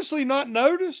 I'd honestly not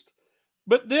noticed.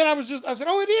 But then I said,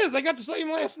 oh, it is. They got the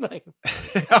same last name.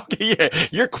 Okay, yeah.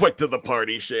 You're quick to the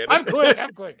party, Shannon. I'm quick.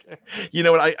 You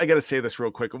know what? I got to say this real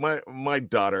quick. My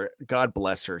daughter, God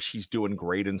bless her, she's doing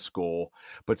great in school.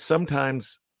 But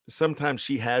sometimes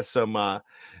she has some,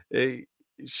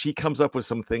 she comes up with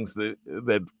some things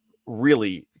that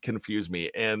really confuse me.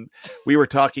 And we were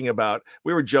joking about,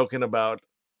 we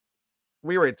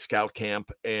were at scout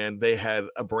camp and they had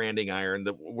a branding iron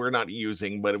that we're not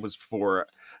using, but it was for,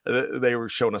 they were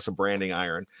showing us a branding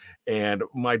iron. And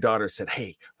my daughter said,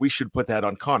 hey, we should put that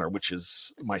on Connor, which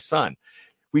is my son.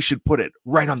 We should put it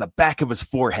right on the back of his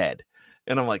forehead.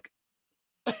 And I'm like,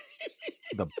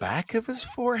 the back of his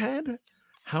forehead?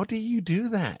 How do you do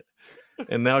that?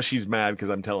 And now she's mad because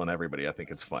I'm telling everybody I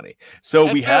think it's funny.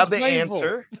 So we have the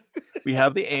answer. We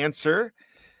have the answer.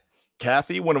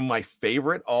 Kathy, one of my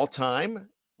favorite all time,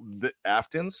 the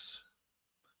Afton's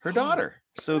her daughter.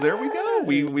 So there we go.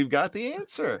 We've got the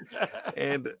answer.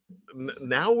 And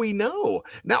now we know.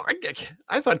 Now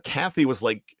I thought Kathy was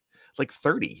like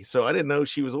 30. So I didn't know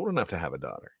she was old enough to have a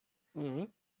daughter. Mm-hmm.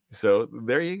 So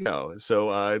there you go.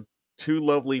 So two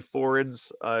lovely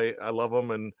Forwards. I love them.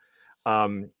 And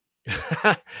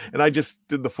and I just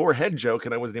did the forehead joke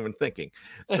and I wasn't even thinking.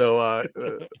 So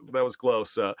that was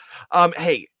close.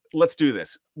 Hey, let's do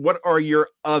this. What are your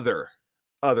other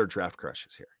draft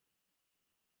crushes here?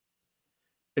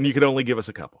 And you can only give us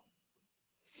a couple.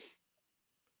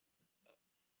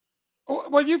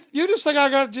 Well, you just think I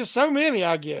got just so many,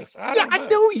 I guess. I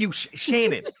know you,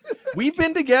 Shannon. We've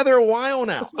been together a while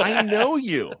now. I know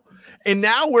you. And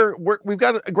now we've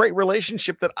got a great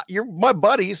relationship that you're my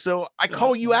buddy, so I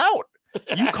call you out.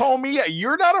 You call me out.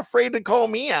 You're not afraid to call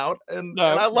me out, and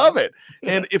I love it.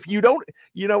 And if you don't,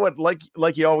 you know what,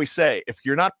 like you always say, if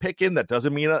you're not picking, that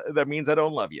doesn't mean that means I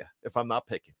don't love you. If I'm not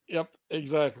picking. Yep,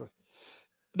 exactly.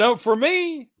 No, for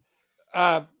me,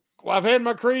 I've had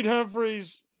my Creed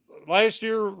Humphreys last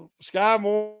year, Sky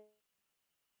Moore,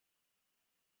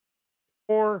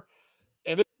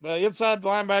 and the inside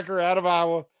linebacker out of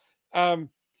Iowa. I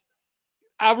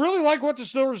really like what the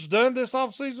Steelers done this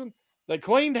offseason. They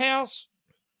cleaned house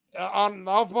on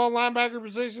the off-ball linebacker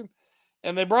position,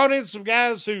 and they brought in some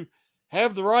guys who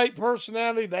have the right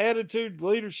personality, the attitude,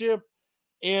 leadership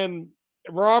in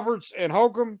Roberts and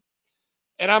Holcomb.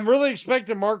 And I'm really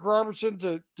expecting Mark Robertson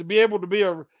to be able to be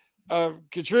a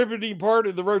contributing part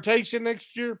of the rotation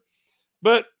next year.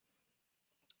 But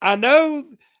I know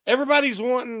everybody's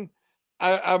wanting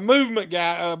a movement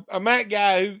guy, a Mac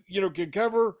guy who, can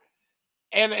cover.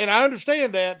 And I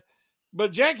understand that.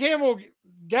 But Jack Campbell,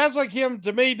 guys like him,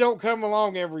 to me, don't come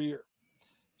along every year.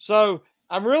 So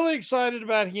I'm really excited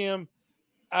about him.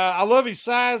 I love his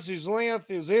size, his length,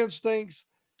 his instincts.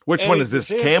 Which one is this,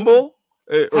 Campbell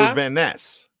or Van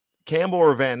Ness? Campbell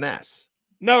or Van Ness?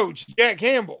 No, it's Jack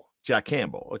Campbell. Jack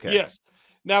Campbell, okay. Yes.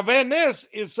 Now, Van Ness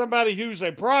is somebody who's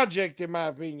a project, in my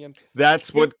opinion.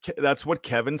 That's what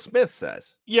Kevin Smith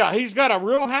says. Yeah, he's got a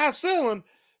real high ceiling,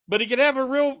 but he could have a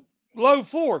real low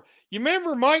floor. You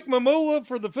remember Mike Mamula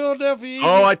for the Philadelphia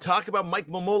Eagles? Oh, I talk about Mike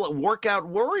Mamula, workout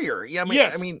warrior. Yeah,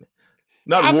 yes.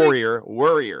 Not warrior,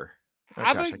 warrior. Oh,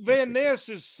 I think Van Ness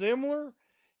is similar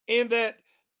in that,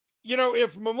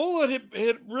 if Mamula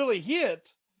had really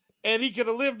hit and he could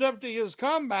have lived up to his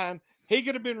combine, he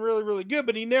could have been really, really good,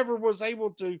 but he never was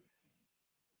able to.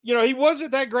 He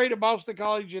wasn't that great at Boston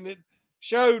College, and it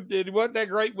showed that he wasn't that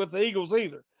great with the Eagles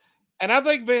either. And I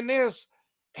think Van Ness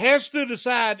has to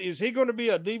decide, is he going to be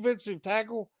a defensive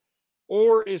tackle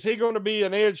or is he going to be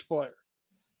an edge player?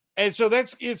 And so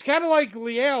it's kind of like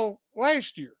Leal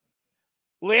last year.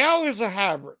 Leal is a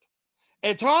hybrid.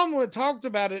 And Tomlin talked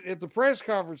about it at the press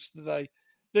conference today,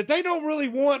 that they don't really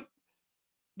want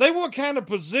 – they want kind of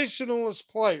positionalist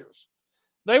players.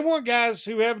 They want guys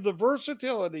who have the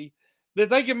versatility that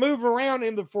they can move around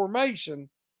in the formation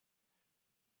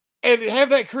and have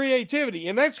that creativity.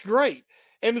 And that's great.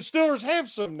 And the Steelers have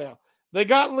some now. They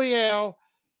got Leal.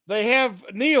 They have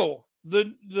Neal,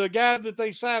 the guy that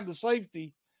they signed, the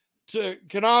safety, to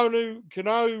Keanu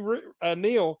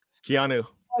Neal. Keanu.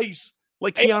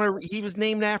 Like Keanu, he was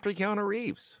named after Keanu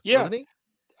Reeves, wasn't he?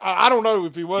 I don't know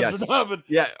if he was or not, but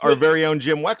our very own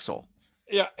Jim Wexell.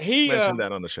 Yeah, he mentioned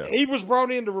that on the show. He was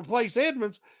brought in to replace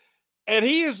Edmonds, and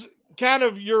he is kind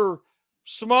of your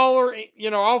smaller,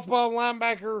 off-ball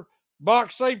linebacker,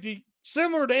 box safety,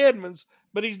 similar to Edmonds,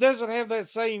 but he doesn't have that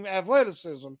same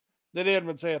athleticism that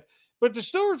Edmonds had. But the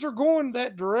Steelers are going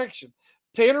that direction.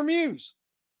 Tanner Muse,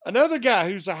 another guy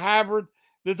who's a hybrid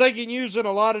that they can use in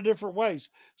a lot of different ways.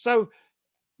 So,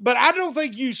 but I don't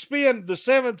think you spend the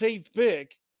 17th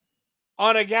pick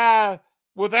on a guy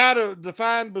without a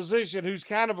defined position who's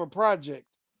kind of a project.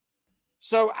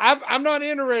 So I'm not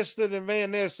interested in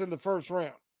Van Ness in the first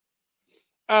round.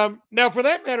 Now, for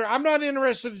that matter, I'm not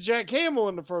interested in Jack Campbell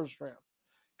in the first round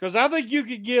because I think you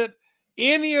could get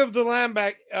any of the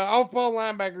off-ball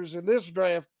linebackers in this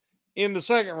draft in the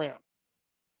second round,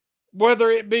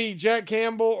 whether it be Jack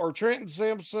Campbell or Trenton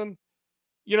Simpson,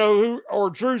 or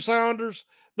Drew Saunders.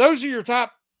 Those are your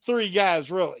top three guys,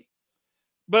 really.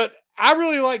 But I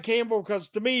really like Campbell because,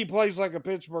 to me, he plays like a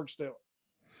Pittsburgh Steeler.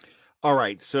 All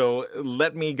right, so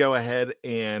let me go ahead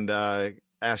and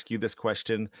ask you this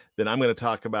question. Then I'm going to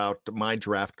talk about my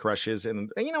draft crushes.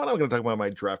 And you know what? I'm going to talk about my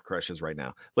draft crushes right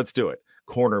now. Let's do it.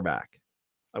 Cornerback.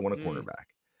 I want a cornerback.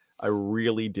 I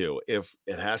really do. If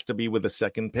it has to be with a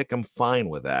second pick, I'm fine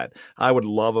with that. I would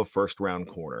love a first-round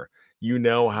corner. You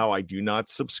know how I do not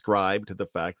subscribe to the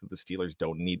fact that the Steelers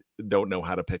don't know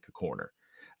how to pick a corner.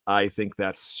 I think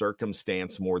that's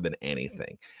circumstance more than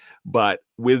anything. But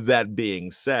with that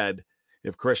being said,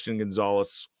 if Christian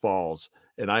Gonzalez falls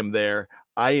and I'm there,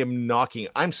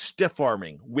 I'm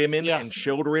stiff-arming women and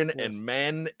children and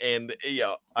men. And,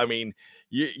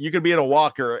 you could be in a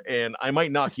walker and I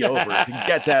might knock you over to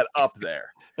get that up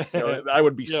there. I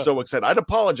would be so excited. I'd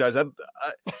apologize.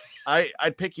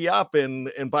 I'd pick you up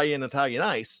and buy you an Italian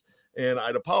ice, and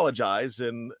I'd apologize.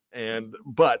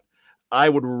 But I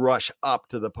would rush up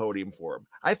to the podium for him.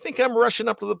 I think I'm rushing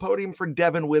up to the podium for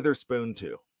Devin Witherspoon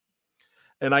too.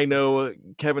 And I know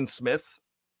Kevin Smith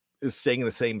is saying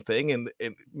the same thing. And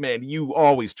man, you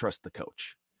always trust the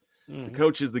coach. Mm-hmm. The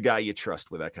coach is the guy you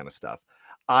trust with that kind of stuff.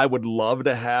 I would love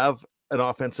to have an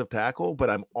offensive tackle, but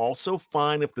I'm also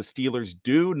fine if the Steelers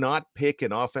do not pick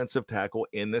an offensive tackle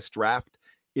in this draft.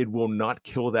 It will not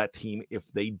kill that team if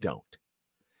they don't.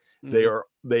 Mm-hmm.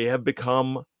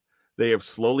 They have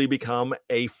slowly become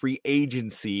a free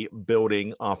agency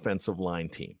building offensive line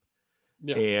team.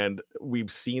 Yeah. And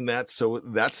we've seen that. So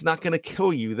that's not going to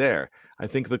kill you there. I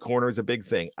think the corner is a big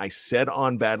thing. I said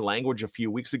on Bad Language a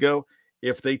few weeks ago,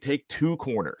 if they take two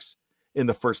corners in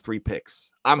the first three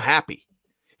picks, I'm happy.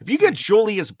 If you get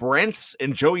Julius Brents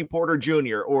and Joey Porter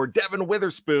Jr. or Devin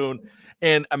Witherspoon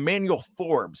and Emmanuel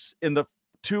Forbes in the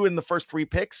first three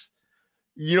picks,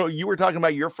 you were talking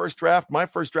about your first draft. My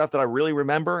first draft that I really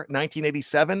remember,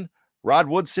 1987, Rod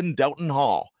Woodson, Delton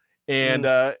Hall. And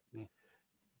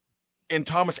And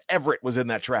Thomas Everett was in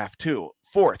that draft too.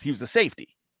 Fourth, he was the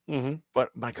safety. Mm-hmm. But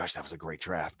my gosh, that was a great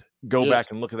draft. Go back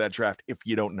and look at that draft if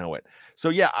you don't know it. So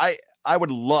yeah, I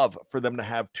would love for them to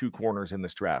have 2 corners in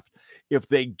this draft. If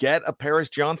they get a Paris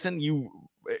Johnson,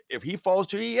 if he falls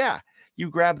to you, yeah, you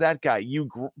grab that guy.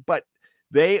 But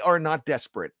they are not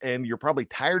desperate, and you're probably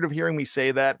tired of hearing me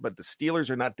say that. But the Steelers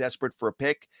are not desperate for a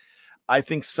pick. I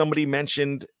think somebody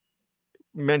mentioned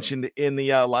in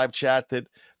the live chat that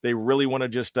they really want to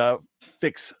just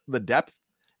fix the depth.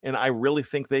 And I really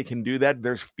think they can do that.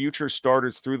 There's future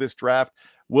starters through this draft.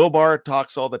 Will Barr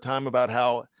talks all the time about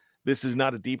how this is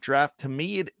not a deep draft. To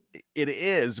me, it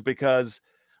is, because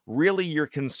really you're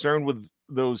concerned with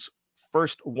those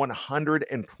first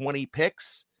 120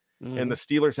 picks, and the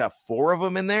Steelers have 4 of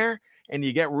them in there, and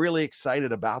you get really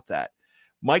excited about that.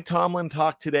 Mike Tomlin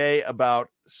talked today about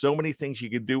so many things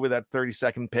you could do with that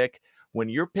 32nd pick. When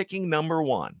you're picking number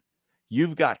 1,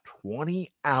 you've got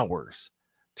 20 hours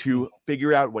to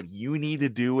figure out what you need to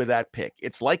do with that pick.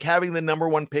 It's like having the number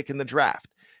 1 pick in the draft,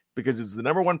 because it's the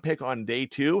number 1 pick on day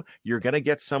 2. You're going to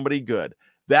get somebody good.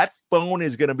 That phone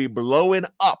is going to be blowing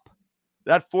up.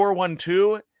 That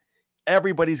 412,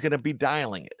 everybody's going to be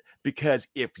dialing it, because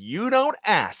if you don't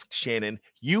ask, Shannon,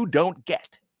 you don't get.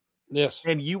 Yes.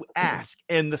 And you ask,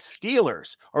 and the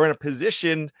Steelers are in a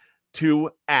position to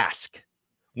ask.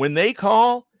 When they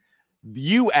call,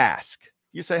 you ask.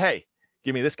 You say, hey,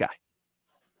 give me this guy.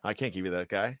 I can't give you that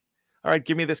guy. All right,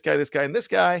 give me this guy, and this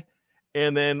guy,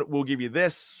 and then we'll give you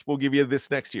this. We'll give you this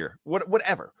next year.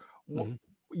 Whatever. Mm-hmm.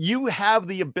 You have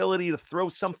the ability to throw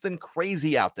something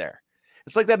crazy out there.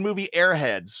 It's like that movie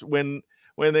Airheads when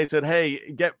they said,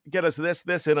 hey, get us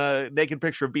this, and a naked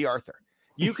picture of B. Arthur.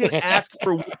 You can ask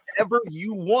for whatever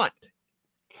you want,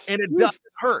 and it doesn't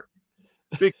hurt,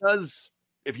 because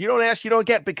if you don't ask, you don't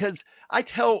get. Because I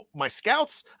tell my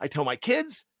scouts, I tell my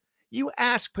kids, you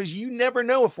ask, because you never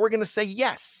know if we're going to say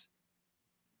yes.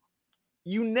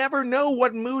 You never know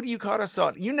what mood you caught us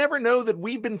on. You never know that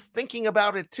we've been thinking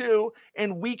about it too,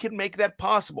 and we can make that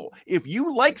possible. If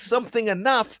you like something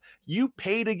enough, you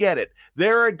pay to get it.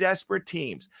 There are desperate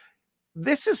teams.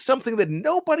 This is something that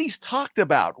nobody's talked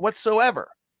about whatsoever.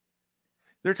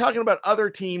 They're talking about other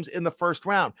teams in the first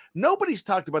round. Nobody's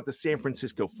talked about the San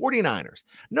Francisco 49ers.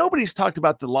 Nobody's talked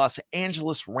about the Los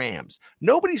Angeles Rams.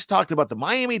 Nobody's talked about the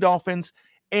Miami Dolphins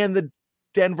and the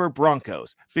Denver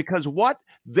Broncos, because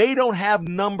they don't have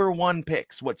number 1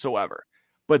 picks whatsoever,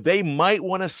 but they might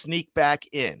want to sneak back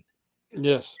in.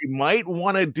 Yes. They might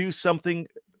want to do something.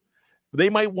 They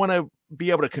might want to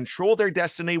be able to control their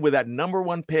destiny with that number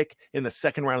 1 pick in the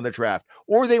second round of the draft,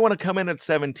 or they want to come in at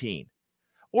 17.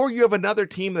 Or you have another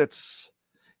team that's,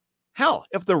 hell,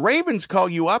 if the Ravens call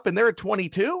you up and they're at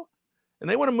 22 and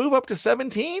they want to move up to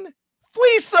 17,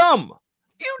 fleece them.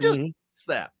 You just fleece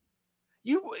them.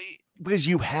 Because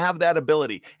you have that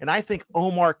ability. And I think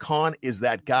Omar Khan is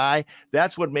that guy.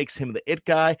 That's what makes him the it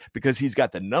guy, because he's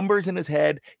got the numbers in his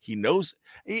head. He knows,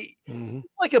 he's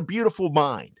like a beautiful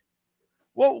mind.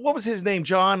 Well, what was his name,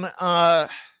 John? Gosh,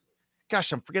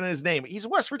 I'm forgetting his name. He's a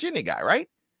West Virginia guy, right?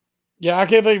 Yeah, I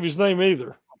can't think of his name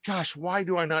either. Gosh, why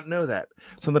do I not know that?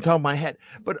 It's on the top of my head.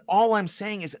 But all I'm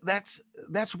saying is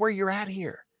that's where you're at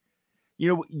here.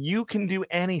 You know, you can do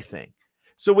anything.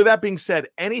 So with that being said,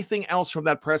 anything else from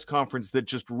that press conference that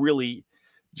just really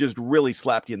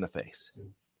slapped you in the face?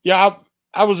 Yeah,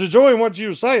 I was enjoying what you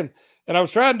were saying, and I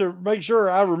was trying to make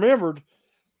sure I remembered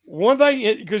one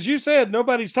thing, because you said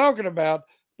nobody's talking about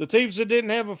the teams that didn't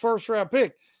have a first-round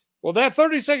pick. Well, that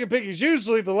 32nd pick is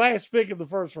usually the last pick of the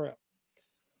first round.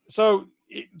 So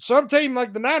some team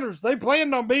like the Niners, they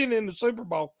planned on being in the Super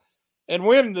Bowl and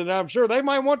winning, and I'm sure they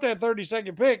might want that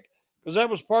 32nd pick because that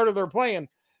was part of their plan.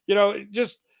 You know,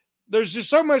 there's just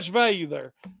so much value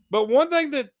there. But one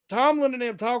thing that Tomlin and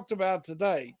them talked about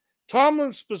today,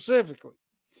 Tomlin specifically,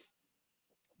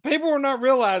 people are not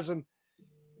realizing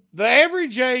the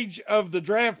average age of the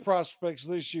draft prospects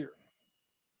this year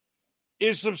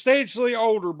is substantially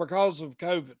older because of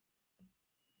COVID.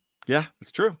 Yeah,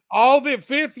 it's true. All the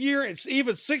 5th year, it's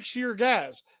even 6-year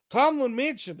guys. Tomlin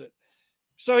mentioned it.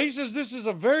 So he says this is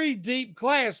a very deep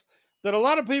class that a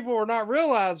lot of people are not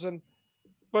realizing,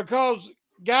 because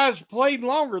guys played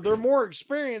longer. They're more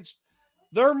experienced.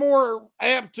 They're more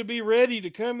apt to be ready to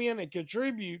come in and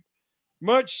contribute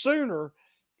much sooner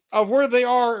of where they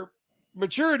are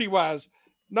maturity-wise,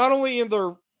 not only in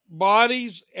their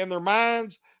bodies and their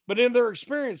minds, but in their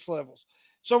experience levels.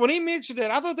 So when he mentioned it,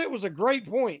 I thought that was a great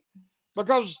point,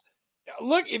 because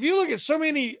look, if you look at so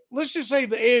many, let's just say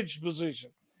the edge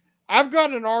position, I've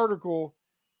got an article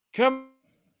coming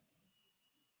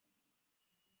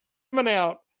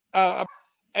out,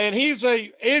 and he's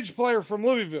a edge player from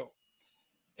Louisville.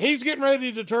 he's getting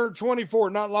ready to turn 24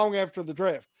 not long after the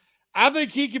draft. I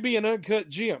think he could be an uncut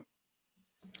gem.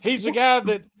 He's a guy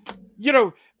that,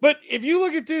 but if you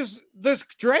look at this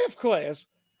draft class,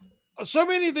 so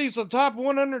many of these top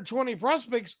 120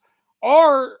 prospects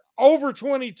are over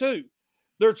 22.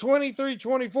 They're 23,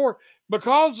 24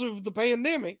 because of the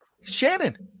pandemic.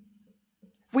 Shannon,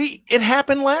 it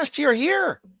happened last year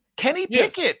here. Kenny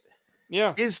Pickett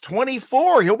is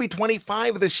 24. He'll be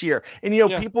 25 this year. And,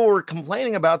 people were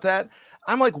complaining about that.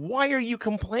 I'm like, why are you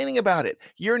complaining about it?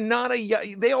 You're not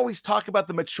they always talk about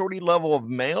the maturity level of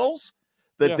males,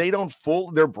 that they don't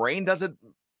their brain doesn't,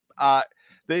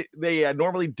 they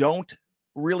normally don't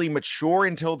really mature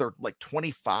until they're like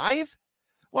 25.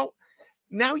 Well,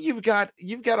 now you've got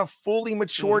a fully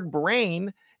matured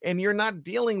brain, and you're not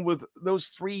dealing with those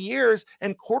 3 years,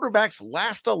 and quarterbacks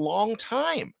last a long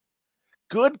time.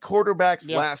 Good quarterbacks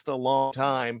last a long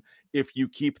time if you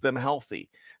keep them healthy.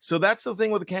 So that's the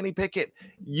thing with Kenny Pickett.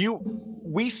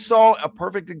 We saw a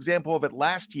perfect example of it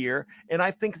last year, and I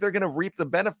think they're going to reap the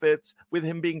benefits with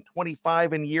him being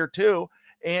 25 in year 2.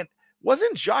 And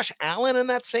wasn't Josh Allen in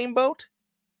that same boat?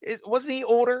 Wasn't he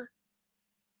older?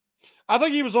 I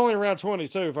think he was only around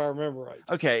 22, if I remember right.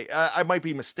 Okay, I might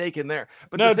be mistaken there.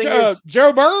 But no, the thing is,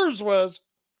 Joe Burrows was.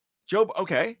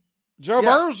 Okay. Joe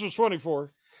Burrows was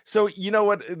 24. So you know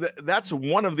what? That's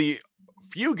one of the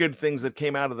few good things that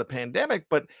came out of the pandemic,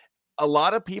 but a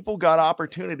lot of people got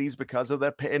opportunities because of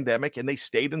that pandemic, and they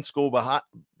stayed in school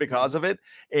because of it.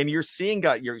 And you're seeing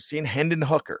Hendon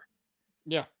Hooker.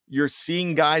 Yeah. You're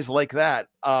seeing guys like that.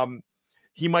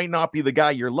 He might not be the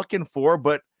guy you're looking for,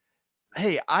 but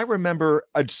hey, I remember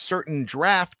a certain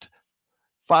draft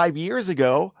 5 years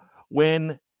ago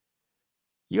when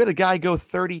you had a guy go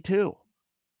 32,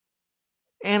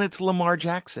 and it's Lamar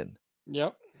Jackson.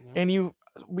 Yep. And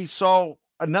we saw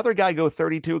another guy go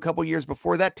 32 a couple years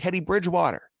before that, Teddy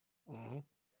Bridgewater. Mm-hmm.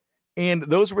 And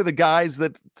those were the guys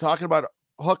that talking about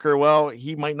Hooker. Well,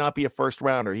 he might not be a first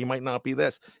rounder. He might not be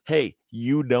this. Hey,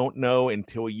 you don't know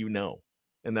until you know.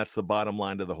 And that's the bottom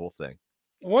line to the whole thing.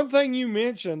 One thing you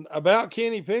mentioned about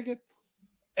Kenny Pickett,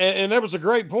 and that was a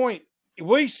great point.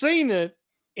 We've seen it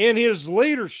in his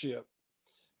leadership.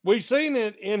 We've seen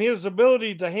it in his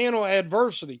ability to handle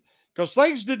adversity, because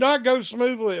things did not go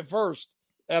smoothly at first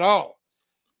at all.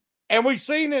 And we've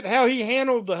seen it how he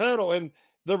handled the huddle and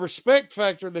the respect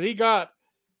factor that he got.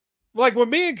 Like when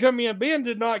Ben come in, Ben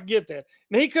did not get that.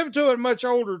 And he come to a much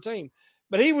older team,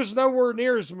 but he was nowhere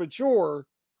near as mature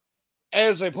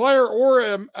as a player or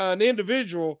an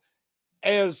individual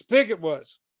as Pickett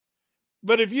was.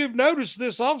 But if you've noticed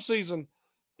this offseason,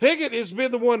 Pickett has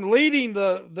been the one leading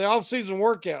the offseason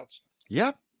workouts.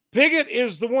 Yeah. Pickett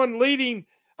is the one leading.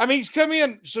 I mean, he's come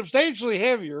in substantially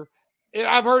heavier.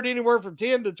 I've heard anywhere from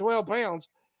 10 to 12 pounds,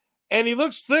 and he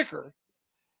looks thicker,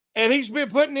 and he's been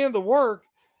putting in the work.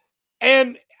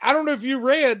 And I don't know if you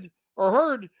read or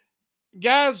heard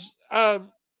guys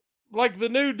like the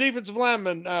new defensive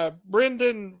lineman,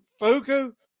 Brendan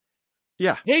Fahuku.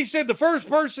 Yeah. He said the first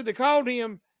person that called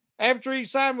him after he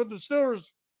signed with the Steelers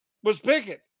was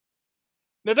Pickett.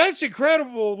 Now, that's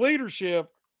incredible leadership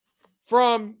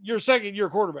from your second-year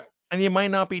quarterback. And you might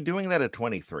not be doing that at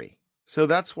 23. So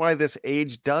that's why this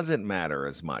age doesn't matter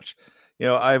as much.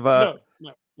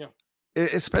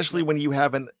 Especially when you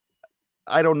haven't,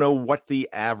 I don't know what the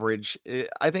average,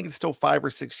 I think it's still 5 or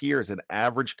 6 years. An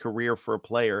average career for a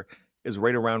player is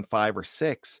right around 5 or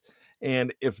 6.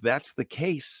 And if that's the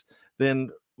case,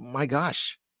 then my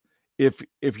gosh, if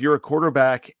you're a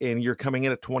quarterback and you're coming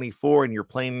in at 24 and you're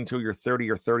playing until you're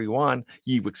 30 or 31,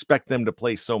 you expect them to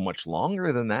play so much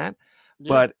longer than that. Yeah.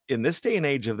 But in this day and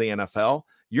age of the NFL,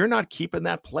 you're not keeping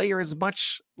that player as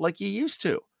much like you used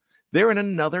to. They're in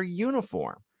another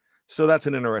uniform. So that's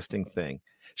an interesting thing.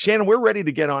 Shannon, we're ready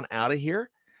to get on out of here.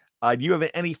 Do you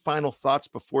have any final thoughts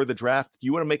before the draft? Do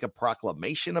you want to make a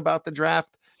proclamation about the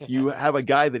draft? Do you have a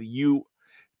guy that you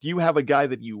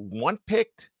want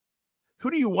picked? Who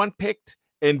do you want picked?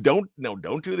 And don't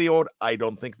do the old, I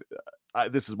don't think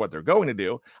this is what they're going to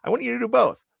do. I want you to do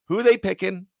both. Who are they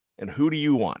picking and who do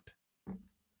you want?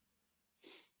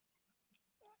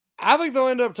 I think they'll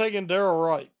end up taking Darryl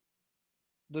Wright,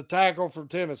 the tackle from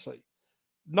Tennessee.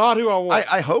 Not who I want.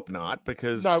 I hope not,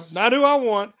 because no, not who I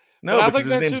want. No, because I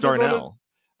think his name's Darnell.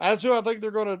 That's who I think they're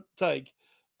going to take.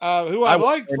 Who I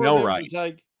like for them to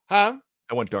take. Huh?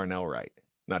 I want Darnell Wright,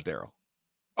 not Darryl.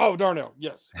 Oh, Darnell,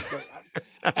 yes.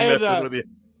 I'm with you.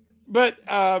 But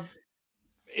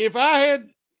if I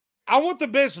want the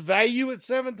best value at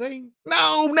 17.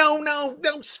 No,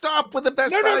 don't stop with the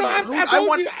best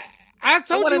value. I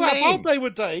told you I thought they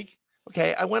would take.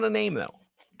 Okay, I want a name though.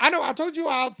 I know. I told you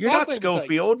You're not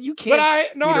Schofield. You can't. I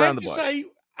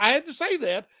had to say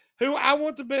that who I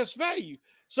want the best value.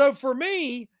 So for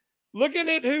me, looking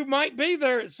at who might be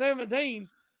there at 17,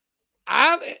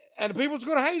 and people's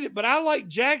going to hate it, but I like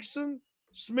Jackson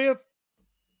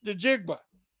Smith-Njigba,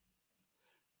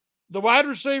 the wide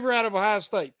receiver out of Ohio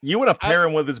State. You want to pair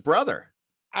him with his brother?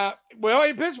 Well,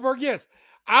 in Pittsburgh, yes.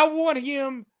 I want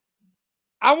him.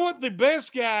 I want the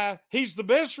best guy. He's the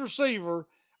best receiver.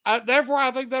 Therefore,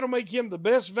 I think that'll make him the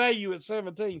best value at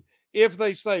 17 if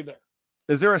they stay there.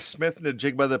 Is there a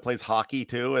Smith-Njigba that plays hockey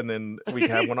too? And then we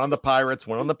can have one on the Pirates,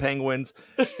 one on the Penguins,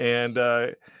 and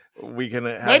we can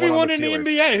have maybe one in the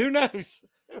NBA. Who knows?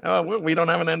 We don't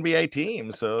have an NBA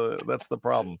team, so that's the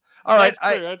problem. All right,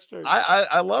 that's true.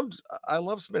 I love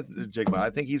Smith-Njigba. I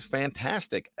think he's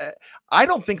fantastic. I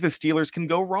don't think the Steelers can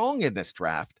go wrong in this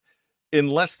draft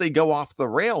unless they go off the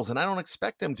rails, and I don't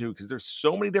expect them to, because there's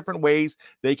so many different ways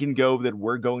they can go that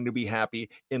we're going to be happy,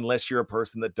 unless you're a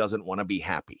person that doesn't want to be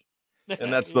happy.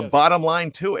 And that's the bottom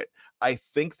line to it. I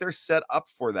think they're set up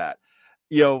for that.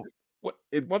 One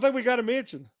thing we got to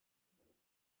mention,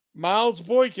 Miles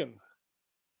Boykin.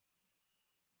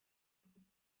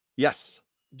 Yes.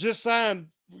 Just signed,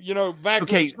 back with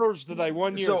the Spurs today,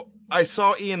 1 year. So I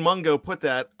saw Ian Mungo put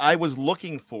that. I was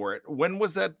looking for it. When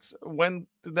was that? When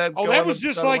did that go? That was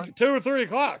just like 2 or 3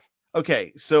 o'clock.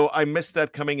 Okay. So I missed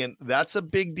that coming in. That's a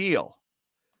big deal.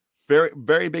 Very,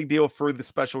 very big deal for the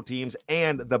special teams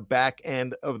and the back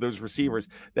end of those receivers.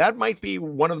 That might be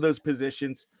one of those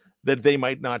positions that they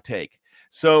might not take.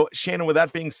 So Shannon, with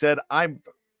that being said,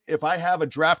 if I have a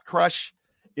draft crush,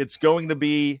 it's going to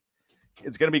be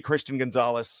Christian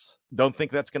Gonzalez. Don't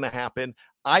think that's going to happen.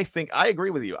 I agree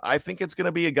with you. I think it's going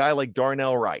to be a guy like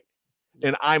Darnell Wright,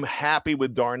 and I'm happy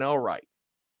with Darnell Wright.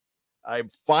 I'm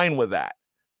fine with that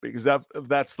because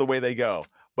that's the way they go.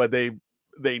 But they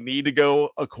need to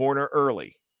go a corner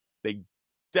early. They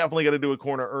definitely got to do a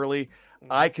corner early.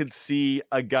 I could see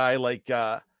a guy like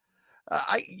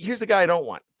here's the guy I don't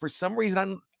want. For some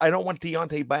reason, I don't want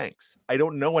Deonte Banks. I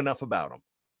don't know enough about him.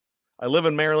 I live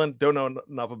in Maryland, don't know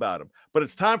enough about him. But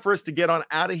it's time for us to get on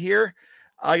out of here.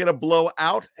 I got to blow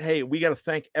out. Hey, we got to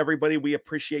thank everybody. We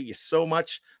appreciate you so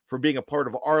much for being a part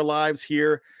of our lives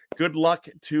here. Good luck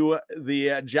to the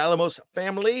Jalamos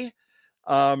family.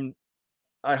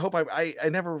 I hope I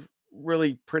never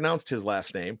really pronounced his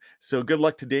last name. So good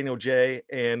luck to Daniel J.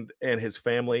 and his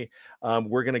family.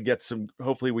 We're going to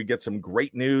hopefully we get some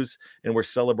great news, and we're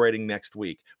celebrating next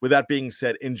week. With that being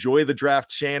said, enjoy the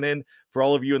draft, Shannon. For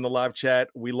all of you in the live chat,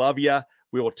 we love you.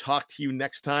 We will talk to you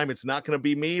next time. It's not going to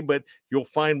be me, but you'll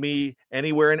find me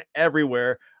anywhere and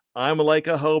everywhere. I'm like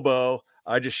a hobo.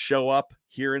 I just show up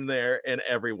here and there and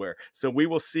everywhere. So we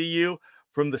will see you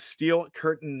from the Steel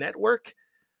Curtain Network.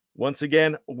 Once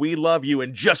again, we love you.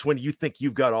 And just when you think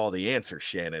you've got all the answers,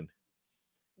 Shannon,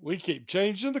 we keep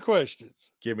changing the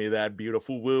questions. Give me that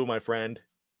beautiful woo, my friend.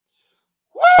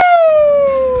 Woo!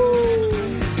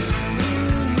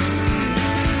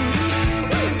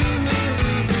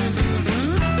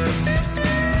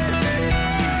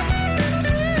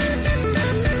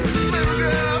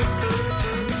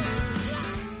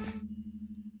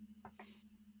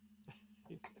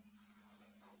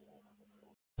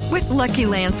 With Lucky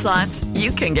Land Slots,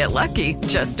 you can get lucky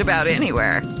just about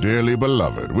anywhere. Dearly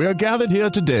beloved, we are gathered here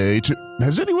today to...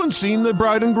 Has anyone seen the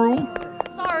bride and groom?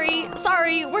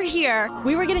 Sorry, we're here.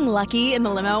 We were getting lucky in the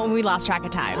limo and we lost track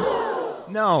of time.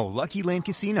 No, Lucky Land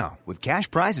Casino, with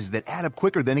cash prizes that add up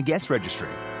quicker than a guest registry.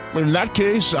 In that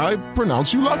case, I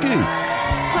pronounce you lucky.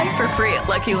 Play for free at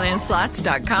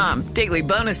LuckyLandSlots.com. Daily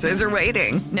bonuses are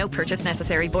waiting. No purchase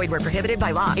necessary. Void where prohibited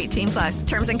by law. 18+.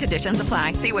 Terms and conditions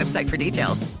apply. See website for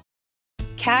details.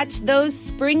 Catch those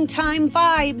springtime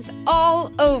vibes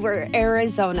all over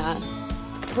Arizona.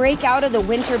 Break out of the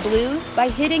winter blues by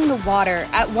hitting the water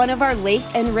at one of our lake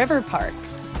and river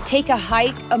parks. Take a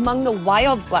hike among the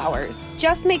wildflowers.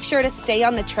 Just make sure to stay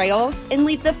on the trails and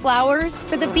leave the flowers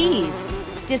for the bees.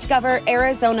 Discover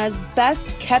Arizona's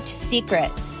best-kept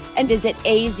secret and visit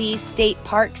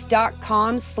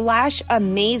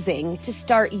azstateparks.com/amazing to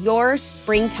start your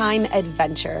springtime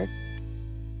adventure.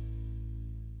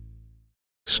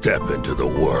 Step into the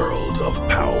world of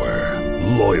power,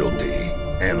 loyalty,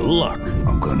 and luck.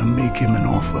 I'm gonna make him an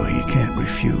offer he can't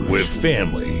refuse. With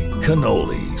family,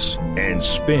 cannolis, and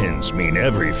spins mean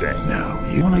everything. Now,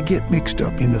 you wanna get mixed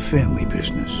up in the family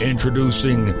business.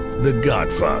 Introducing The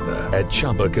Godfather at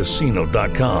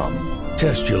ChumbaCasino.com.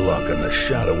 Test your luck in the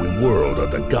shadowy world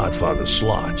of The Godfather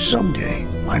slot. Someday,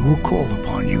 I will call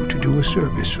upon you to do a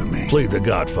service for me. Play The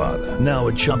Godfather, now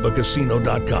at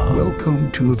ChumbaCasino.com.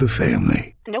 Welcome to the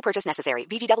family. No purchase necessary.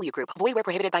 VGW Group. Void where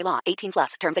prohibited by law. 18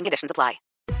 plus. Terms and conditions apply.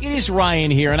 It is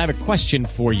Ryan here, and I have a question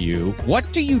for you.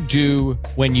 What do you do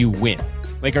when you win?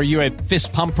 Like, are you a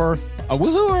fist pumper, a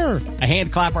woohooer, a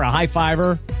hand clapper, a high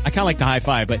fiver? I kind of like the high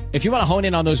five, but if you want to hone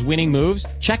in on those winning moves,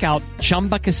 check out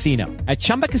Chumba Casino. At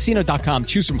ChumbaCasino.com,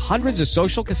 choose from hundreds of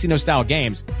social casino-style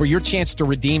games for your chance to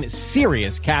redeem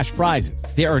serious cash prizes.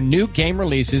 There are new game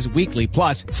releases weekly,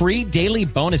 plus free daily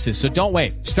bonuses, so don't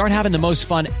wait. Start having the most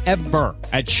fun ever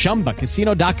at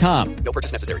ChumbaCasino.com. No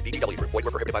purchase necessary. VGW Group. Void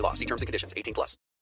where prohibited by law. See terms and conditions. 18 plus.